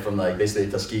guy from like basically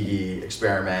the Tuskegee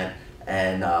experiment,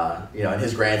 and you know, and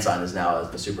his grandson is now a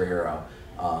superhero.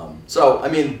 So I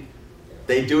mean,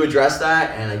 they do address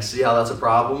that, and I see how that's a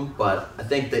problem. But I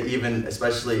think that even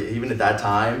at that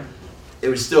time, it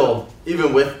was still,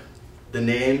 even with the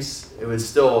names, it was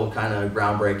still kind of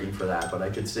groundbreaking for that. But I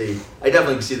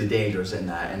definitely could see the dangers in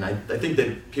that, and I think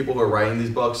that people who are writing these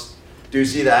books do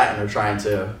see that and are trying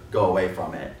to go away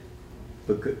from it.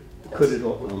 But could it?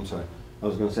 I'm sorry. I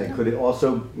was going to say, could it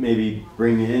also maybe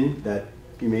bring in that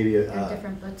maybe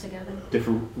different put together.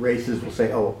 different races will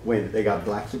say, oh, wait, they got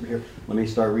black superhero. Let me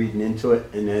start reading into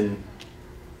it and then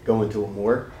go into it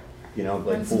more. You know,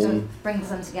 like Brings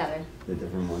them together. the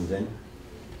different ones in.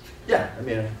 Yeah, I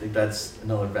mean, I think that's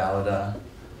another valid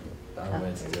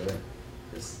way to do it.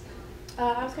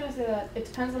 I was gonna say that it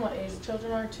depends on what age the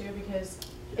children are too, because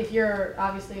if you're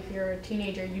a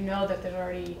teenager, you know that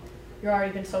you're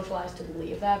already been socialized to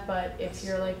believe that. But if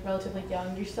you're like relatively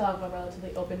young, you still have a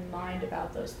relatively open mind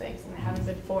about those things, and they haven't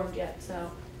been formed yet.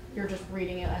 So you're just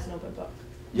reading it as an open book.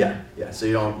 Yeah. So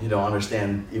you don't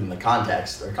understand even the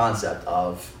context or concept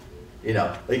of, you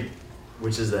know, like,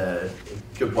 which is a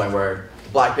good point where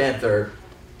Black Panther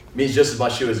means just as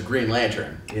much to you as Green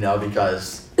Lantern, you know,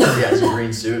 because he has a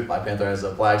green suit, Black Panther has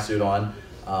a black suit on,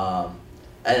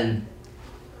 and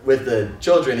with the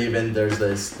children even, there's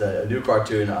the new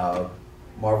cartoon,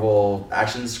 Marvel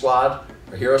Action Squad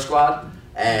or Hero Squad,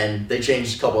 and they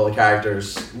changed a couple of the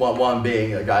characters. One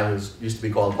being a guy who's used to be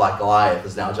called Black Goliath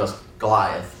is now just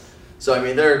Goliath. So I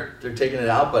mean, they're taking it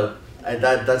out, but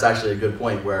that's actually a good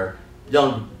point where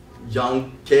young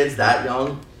kids that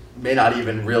young may not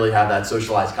even really have that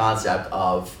socialized concept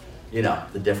of, you know,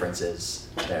 the differences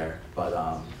there. But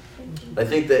I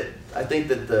think that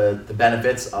the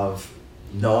benefits of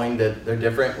knowing that they're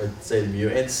different with, say, the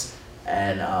mutants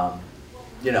and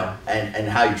you know, and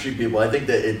how you treat people, I think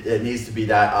that it needs to be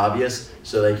that obvious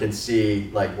so they can see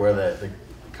like where the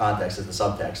context is, the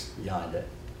subtext behind it.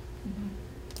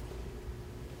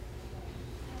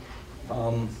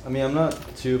 I mean, I'm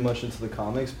not too much into the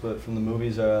comics, but from the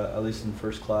movies, at least in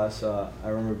First Class, I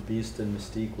remember Beast and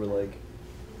Mystique were like,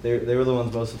 they were the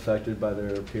ones most affected by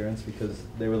their appearance because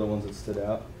they were the ones that stood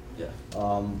out. Yeah.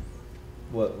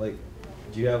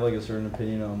 Do you have like a certain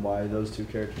opinion on why those two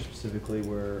characters specifically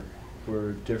were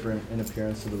different in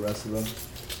appearance to the rest of them?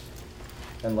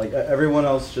 And like everyone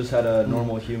else just had a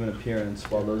normal human appearance,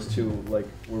 while those two like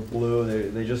were blue.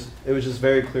 It was just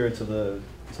very clear to the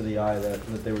eye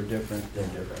that they were different. They're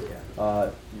different, yeah.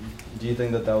 Do you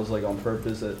think that was like on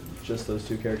purpose, that just those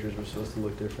two characters were supposed to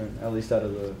look different, at least out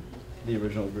of the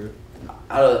original group?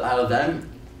 Out of them,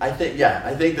 I think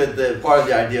that the part of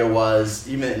the idea was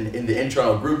even in the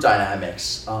internal group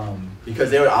dynamics,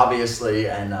 because they would obviously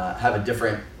have a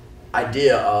different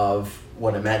idea of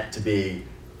what it meant to be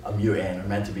a mutant or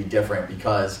meant to be different,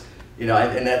 because, you know,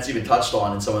 and that's even touched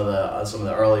on in some of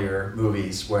the earlier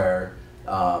movies where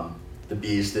the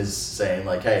Beast is saying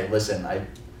like, hey, listen, I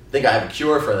think I have a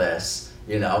cure for this,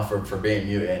 you know, for being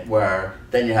mutant, where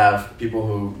then you have people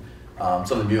who,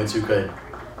 some of the mutants who could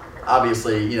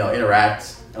obviously, you know,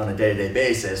 interact on a day-to-day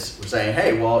basis, were saying,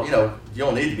 hey, well, you know, you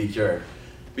don't need to be cured.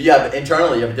 But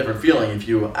internally you have a different feeling if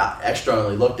you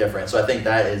externally look different. So I think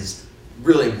that is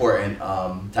really important,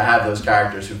 to have those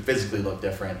characters who physically look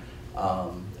different.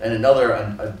 And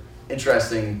another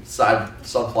interesting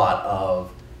subplot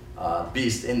of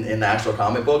Beast in the actual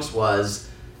comic books was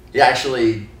he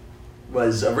actually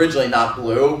was originally not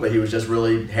blue, but he was just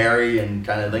really hairy and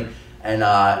kind of thing.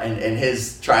 And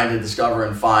his trying to discover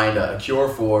and find a cure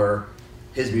for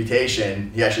his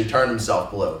mutation, he actually turned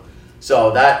himself blue.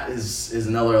 So that is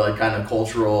another like kind of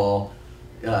cultural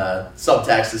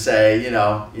subtext to say, you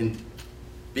know,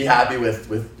 be happy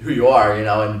with who you are, you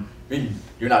know, and I mean,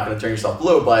 you're not going to turn yourself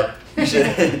blue, but you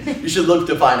should look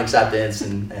to find acceptance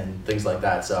and things like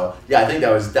that. So yeah, I think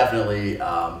that was definitely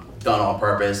done on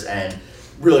purpose, and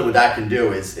really what that can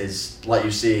do is let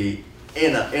you see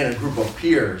in a group of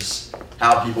peers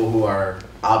how people who are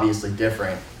obviously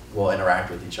different will interact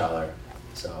with each other.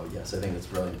 So yes, I think it's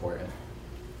really important.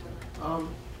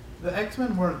 The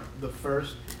X-Men weren't the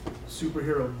first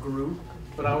superhero group,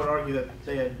 but I would argue that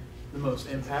they had the most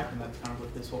impact, and that's kind of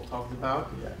what this whole talk is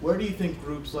about. Yeah. Where do you think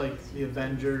groups like the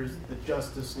Avengers, the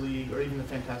Justice League, or even the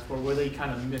Fantastic Four, where they kind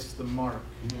of missed the mark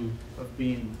of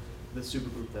being the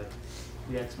supergroup that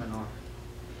the X-Men are?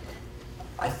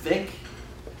 I think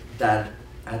that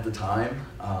at the time,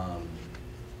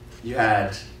 you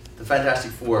had the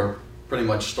Fantastic Four pretty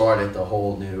much started the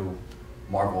whole new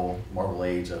Marvel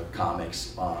age of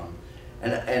comics.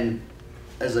 And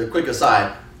as a quick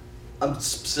aside, I'm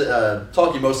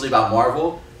talking mostly about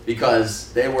Marvel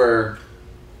because they were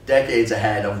decades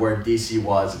ahead of where DC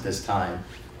was at this time,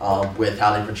 with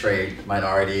how they portrayed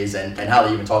minorities and how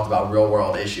they even talked about real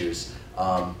world issues.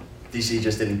 DC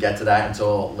just didn't get to that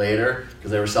until later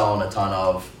because they were selling a ton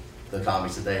of the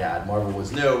comics that they had. Marvel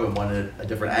was new and wanted a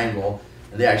different angle,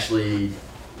 and they actually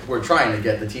were trying to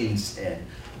get the teens in.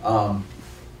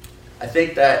 I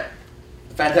think that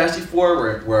Fantastic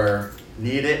Four were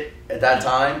needed at that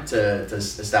time to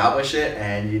establish it,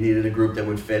 and you needed a group that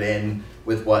would fit in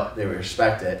with what they were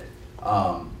expected.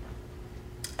 And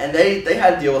they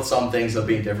had to deal with some things of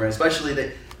being different, especially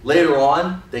that later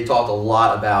on they talked a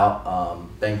lot about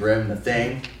Ben Grimm, the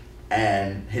Thing,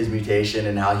 and his mutation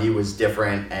and how he was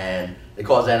different, and it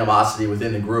caused animosity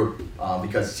within the group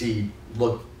because he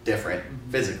looked different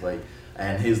physically,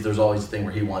 and there's always a thing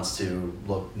where he wants to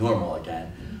look normal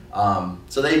again.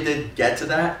 So they did get to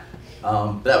that.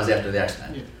 But that was after the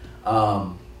X-Men.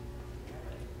 Yeah.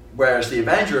 Whereas the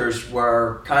Avengers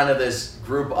were kind of this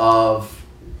group of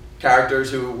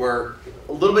characters who were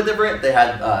a little bit different. They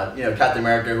had, Captain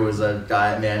America, who was a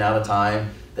man out of time.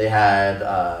 They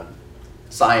had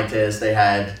scientists. They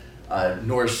had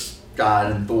Norse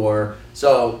god and Thor.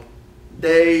 So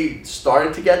they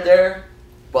started to get there,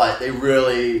 but they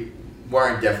really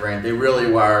weren't different. They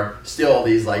really were still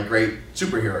these like great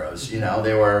superheroes.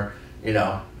 They were,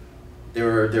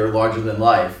 they were larger than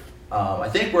life. I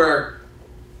think where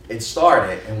it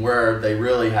started and where they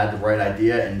really had the right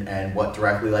idea and what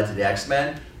directly led to the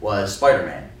X-Men was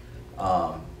Spider-Man,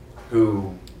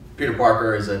 who Peter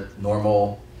Parker is a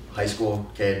normal high school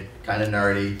kid, kind of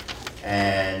nerdy,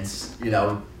 and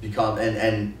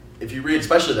and if you read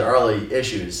especially the early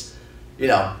issues,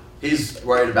 he's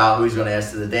worried about who he's going to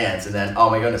ask to the dance, and then, oh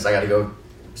my goodness, I got to go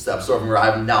stop storming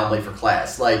arriving. Now I'm late for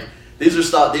class. Like these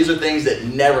are things that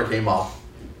never came up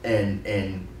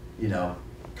in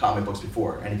comic books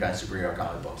before, any kind of superhero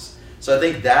comic books. So I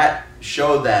think that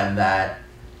showed them that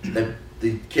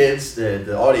the kids,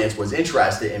 the audience was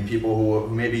interested in people who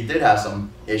maybe did have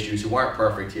some issues, who weren't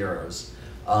perfect heroes,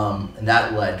 and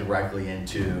that led directly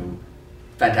into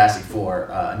Fantastic Four,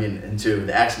 into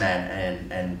the X-Men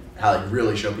and how they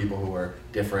really show people who were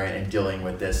different and dealing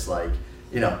with this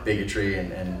bigotry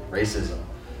and racism.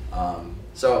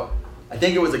 So I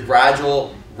think it was a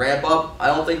gradual ramp up. I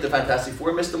don't think the Fantastic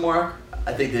Four missed the mark.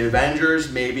 I think the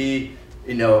Avengers maybe,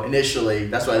 initially,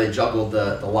 that's why they juggled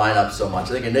the lineup so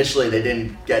much. I think initially they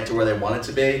didn't get to where they wanted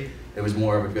to be. It was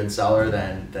more of a good seller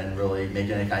than really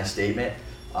making any kind of statement.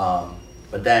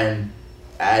 But then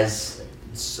as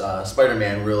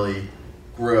Spider-Man really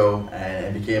grew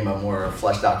and became a more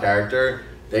fleshed out character,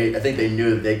 I think they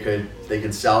knew that they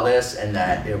could sell this and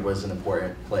that it was an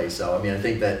important play. So I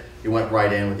think that he went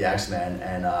right in with the X-Men,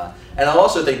 and I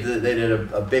also think that they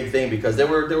did a big thing because they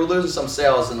were losing some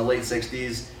sales in the late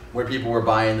 '60s where people were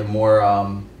buying the more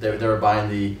they were buying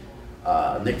the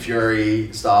Nick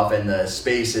Fury stuff and the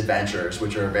space adventures,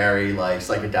 which are very like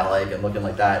psychedelic and looking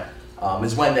like that.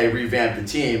 Is when they revamped the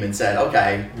team and said,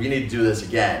 okay, we need to do this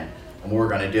again. And what we're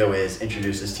going to do is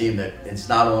introduce this team that it's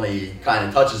not only kind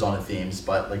of touches on the themes,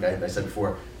 but like I said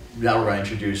before, now we're going to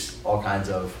introduce all kinds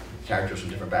of characters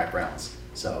from different backgrounds.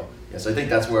 So I think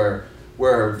that's where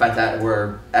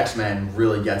X-Men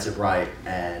really gets it right,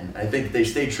 and I think they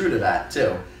stay true to that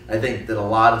too. I think that a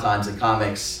lot of times in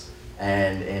comics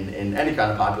and in any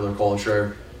kind of popular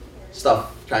culture,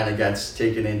 stuff kind of gets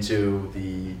taken into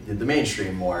the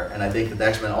mainstream more, and I think that the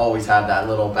X-Men always have that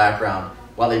little background.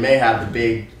 While they may have the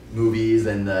big movies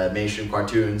and the mainstream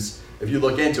cartoons, if you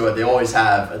look into it, they always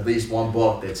have at least one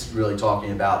book that's really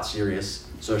talking about serious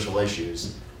social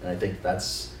issues, and I think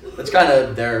that's kind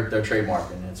of their trademark,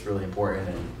 and it's really important.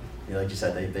 And like you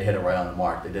said, they hit it right on the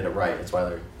mark. They did it right. That's why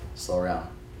they're still around.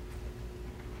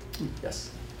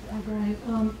 Yes.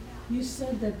 Brian, you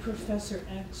said that Professor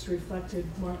X reflected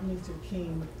Martin Luther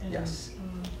King, and yes.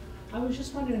 I was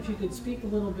just wondering if you could speak a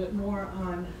little bit more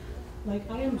on, like,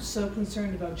 I am so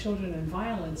concerned about children and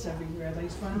violence everywhere.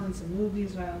 There's violence in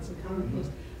movies, violence in comic books.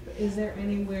 But is there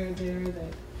anywhere there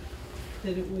that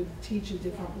it would teach a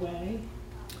different way?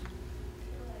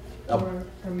 or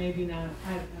maybe not.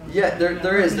 I don't know. Yeah,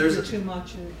 there is. There's too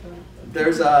much.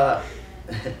 there's a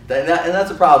and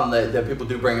that's a problem that people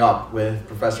do bring up with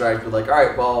Professor X. We're like, all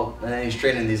right, well, and then he's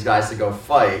training these guys to go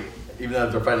fight, even though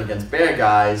they're fighting against bad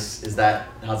guys.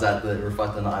 How's that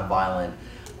reflect on nonviolent?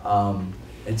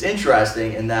 It's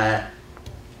interesting in that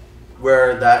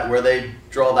where they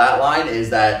draw that line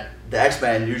is that the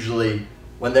X-Men usually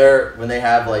when they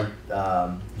have like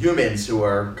humans who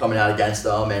are coming out against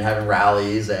them and having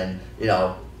rallies and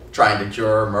trying to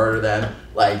cure or murder them,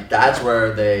 like that's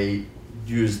where they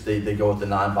go with the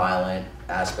nonviolent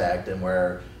aspect, and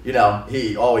where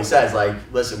he always says like,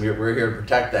 listen, we're here to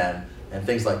protect them and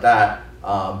things like that.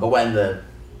 But when the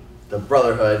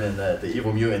Brotherhood and the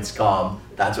evil mutants come,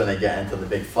 that's when they get into the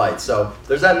big fight. So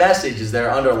there's that message is there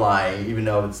underlying, even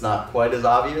though it's not quite as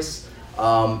obvious.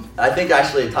 I think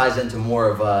actually it ties into more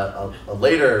of a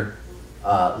later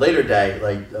day,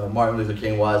 like Martin Luther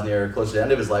King was close to the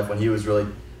end of his life, when he was really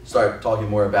start talking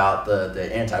more about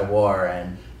the anti-war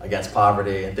and against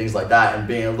poverty and things like that, and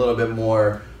being a little bit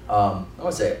more, I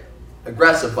won't say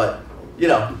aggressive, but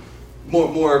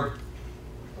more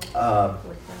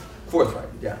forthright,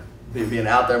 yeah. Being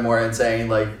out there more and saying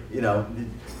like,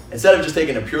 instead of just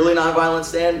taking a purely nonviolent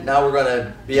stand, now we're going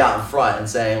to be out in front and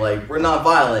saying like, we're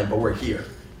nonviolent, but we're here,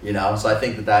 So I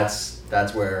think that's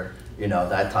where,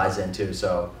 that ties in too.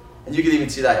 So, and you can even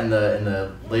see that in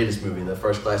the latest movie, the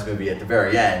First Class movie, at the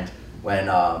very end, when,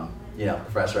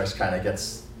 Professor X kind of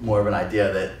gets more of an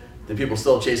idea that the people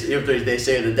still chase, even if they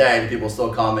save the day, the people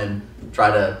still come and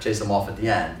try to chase them off at the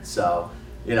end. So,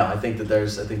 I think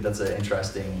that's an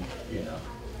interesting,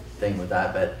 thing with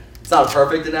that, but it's not a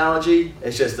perfect analogy.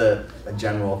 It's just a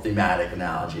general thematic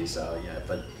analogy. So yeah,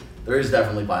 but there is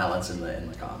definitely violence in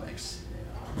the comics.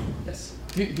 Yes.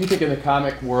 Do you think in the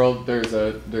comic world there's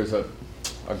a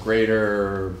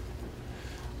greater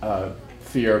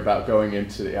fear about going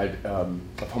into the of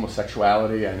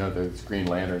homosexuality? I know that Green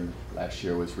Lantern last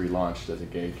year was relaunched as a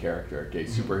gay character, a gay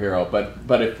superhero.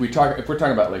 But if we're talking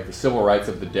about like the civil rights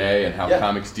of the day and how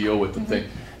comics deal with the thing,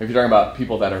 if you're talking about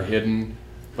people that are hidden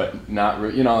but not,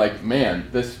 like, man,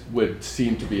 this would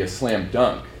seem to be a slam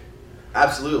dunk.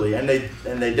 Absolutely, and they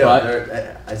do.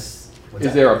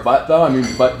 Is there a but though? I mean,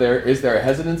 is there a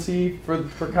hesitancy for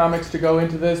comics to go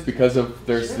into this because of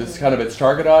there's this kind of its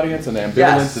target audience and the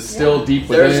ambivalence is still deep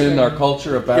within our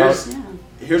culture about.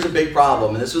 Here's a big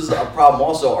problem, and this was a problem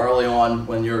also early on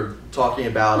when you're talking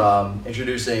about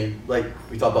introducing, like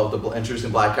we talked about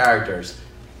introducing black characters.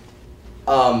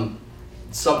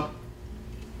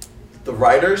 The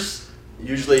writers,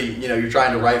 usually, you're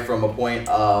trying to write from a point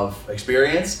of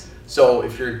experience. So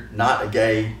if you're not a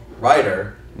gay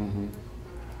writer, and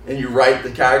you write the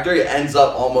character, it ends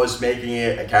up almost making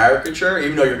it a caricature,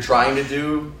 even though you're trying to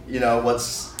do,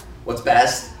 what's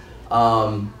best.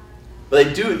 But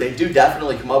they do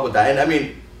definitely come up with that. And I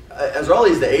mean, as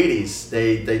early as the 80s,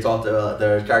 they talked to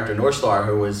their character Northstar,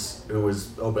 who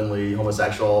was openly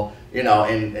homosexual,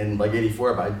 in like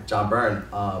 84 by John Byrne.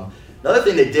 Another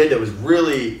thing they did that was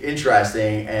really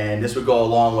interesting, and this would go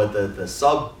along with the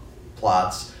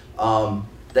subplots,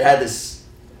 they had this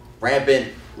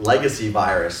rampant legacy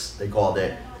virus, they called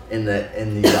it, in the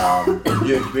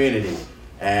mutant community.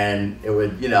 And it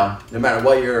would, no matter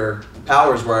what your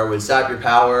powers were, it would sap your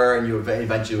power and you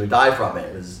eventually would die from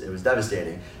it. It was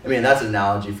devastating. I mean, that's an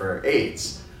analogy for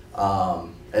AIDS,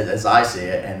 as I see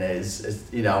it. And it's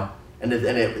and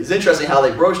it was interesting how they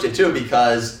broached it too,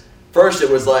 because first it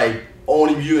was like,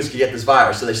 only mutants could get this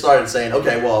virus. So they started saying,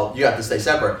 okay, well, you have to stay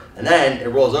separate. And then it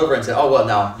rolls over and say, oh, well,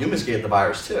 now humans can get the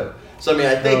virus too. So, I mean,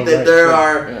 I think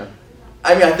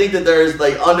I think that there's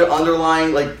like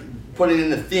underlying, like putting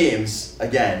in the themes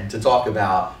again to talk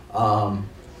about. And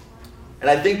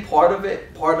I think part of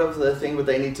the thing what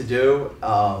they need to do,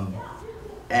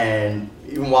 and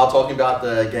even while talking about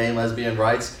the gay and lesbian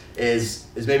rights, is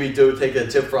maybe take a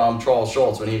tip from Charles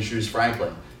Schultz when he introduced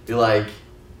Franklin. Be like,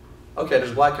 okay,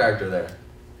 there's a black character there.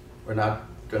 We're not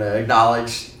going to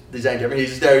acknowledge these. I mean, he's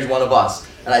just there. He's one of us.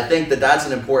 And I think that that's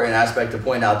an important aspect to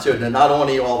point out too. That not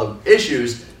only all the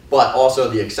issues, but also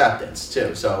the acceptance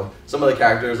too. So some of the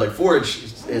characters, like Forge,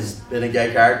 is been a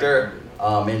gay character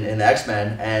in the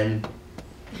X-Men, and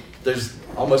there's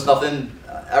almost nothing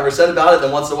ever said about it.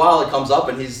 Then once in a while it comes up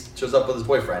and he shows up with his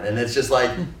boyfriend, and it's just like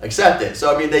accept it.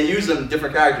 So I mean, they use them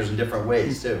different characters in different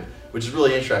ways too, which is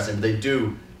really interesting. But they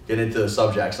do get into the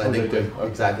subjects, and I think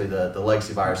exactly the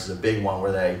legacy virus is a big one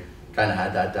where they kind of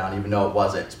had that down, even though it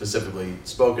wasn't specifically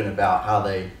spoken about. How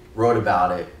they wrote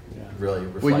about it really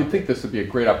reflected. Well, you'd think this would be a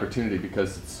great opportunity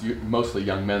because it's mostly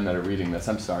young men that are reading this.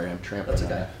 I'm sorry, I'm trampling on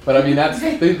that. But I mean, that's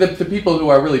the people who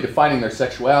are really defining their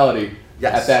sexuality.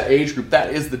 Yes. at that age group,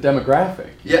 that is the demographic.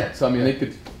 Yeah. So I mean, Yeah. they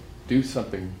could do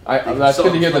something. They That's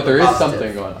good to hear that there is positive.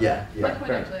 something going on. Yeah, My yeah.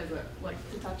 point actually is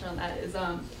like to touch on that is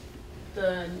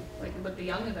with the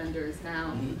Young Avengers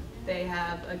now, Mhm. they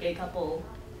have a gay couple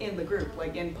in the group,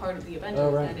 like in part of the Avengers,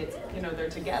 Oh, right. and it's they're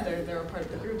together, they're a part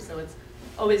of the group, so it's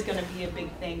always going to be a big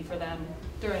thing for them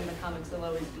during the comics. They'll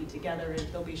always be together, and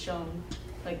they'll be shown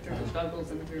like through the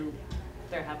struggles and through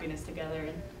their happiness together,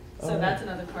 and so Oh, that's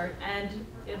another part. And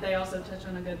they also touch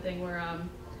on a good thing where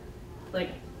like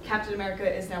Captain America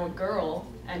is now a girl,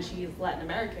 and she's Latin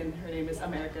American. Her name is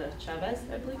America Chavez,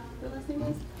 I believe her last name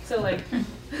is. So like,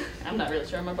 I'm not really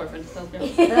sure. My boyfriend tells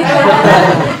me.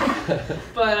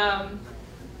 But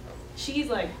she's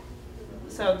like,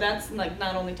 so that's like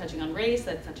not only touching on race,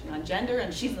 that's touching on gender,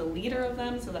 and she's the leader of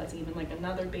them. So that's even like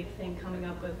another big thing coming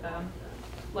up with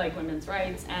like women's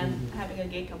rights and having a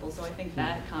gay couple. So I think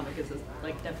that comic is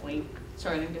like definitely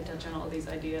starting to touch on all these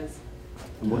ideas.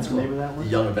 And what's the name of that The one?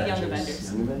 Young Young Avengers.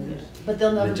 Avengers. Young Avengers? But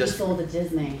they'll never They just- be sold to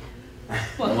Disney.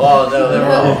 Oh no, they were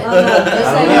all.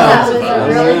 That was a I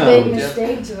really don't big know.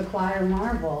 mistake to acquire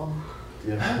Marvel.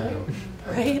 Yeah.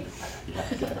 Right?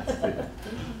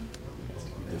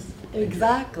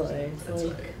 Exactly. It's That's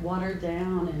like right. watered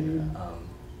down and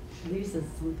loses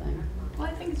something. Well,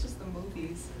 I think it's just the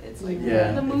movies. It's like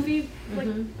Yeah. the movie, like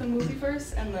Mhm. the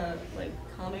movieverse and the like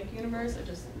comic universe are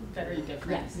just very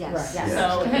different. Yes, Right. yes.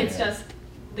 So Yeah. it's just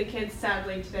the kids.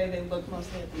 Sadly, today they look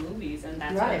mostly at the movies, and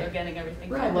that's where Right. they're getting everything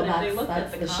Right, from. well, But if they that's, looked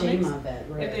that's at the the shame comics, of it,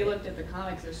 right? if they looked at the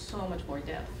comics, there's so much more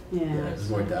depth. Yeah. Yeah, there's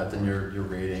more depth in your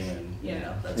reading, and you Yeah.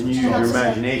 know that's And what you you use your helps with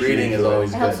that. imagination. reading is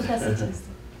always It helps good. with SATs.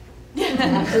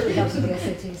 Absolutely helps with the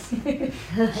SATs.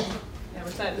 Yeah,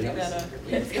 we're sad to take that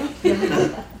years ago.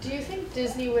 Do you think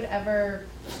Disney would ever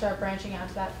start branching out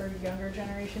to that for younger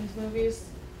generations movies?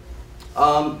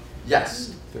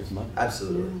 Yes, There's money.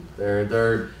 absolutely.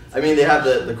 They're. I mean, they have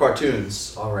the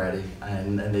cartoons already,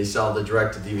 and they sell the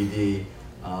direct to DVD.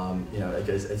 Like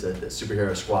it's a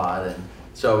superhero squad, and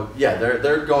so yeah,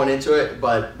 they're going into it.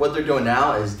 But what they're doing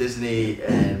now is Disney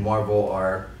and Marvel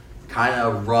are kind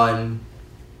of run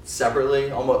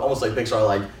separately, almost like Pixar.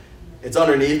 Like it's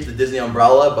underneath the Disney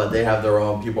umbrella, but they have their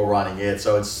own people running it.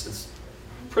 So it's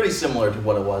pretty similar to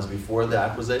what it was before the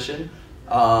acquisition.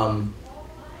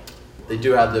 They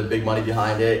do have the big money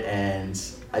behind it, and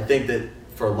I think that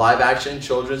for live action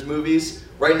children's movies,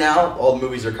 right now all the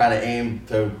movies are kind of aimed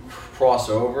to cross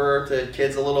over to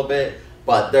kids a little bit,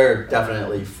 but they're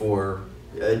definitely for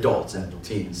adults and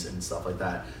teens and stuff like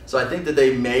that. So I think that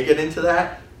they may get into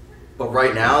that, but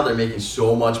right now they're making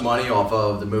so much money off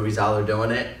of the movies how they're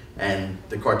doing it and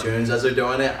the cartoons as they're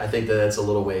doing it. I think that it's a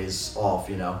little ways off,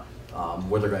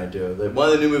 what they're going to do. One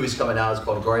of the new movies coming out is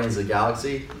called Guardians of the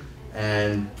Galaxy,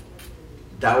 and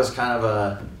that was kind of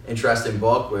a interesting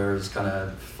book where it was kind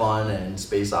of fun and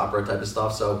space opera type of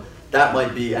stuff. So that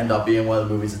might end up being one of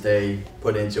the movies that they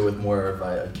put into with more of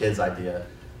a kid's idea.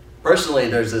 Personally,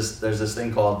 there's this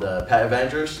thing called the Pet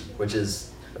Avengers, which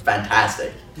is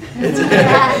fantastic. And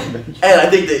I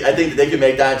think that they can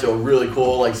make that into a really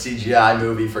cool like CGI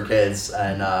movie for kids,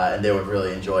 and they would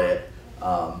really enjoy it.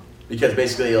 Because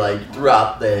basically, like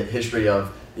throughout the history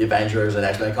of the Avengers and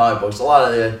X-Men comic books, a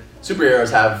lot of the superheroes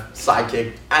have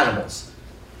sidekick animals.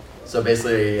 So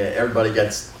basically, everybody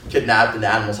gets kidnapped, and the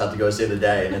animals have to go save the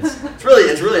day. And it's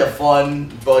really a fun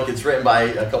book. It's written by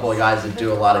a couple of guys that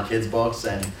do a lot of kids books,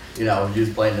 and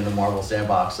used playing in the Marvel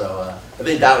sandbox. So I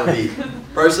think that would be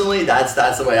personally that's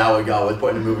the way I would go with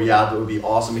putting a movie out. That would be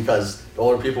awesome because the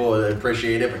older people would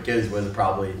appreciate it, but kids would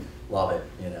probably love it.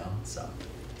 So.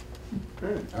 All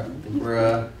right, I think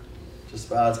we're just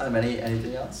about out of time.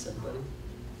 Anything else, everybody?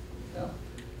 No.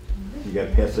 You got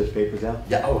to pass those papers out?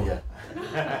 Yeah. Oh yeah.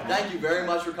 Thank you very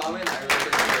much for coming. I really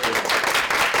appreciate it.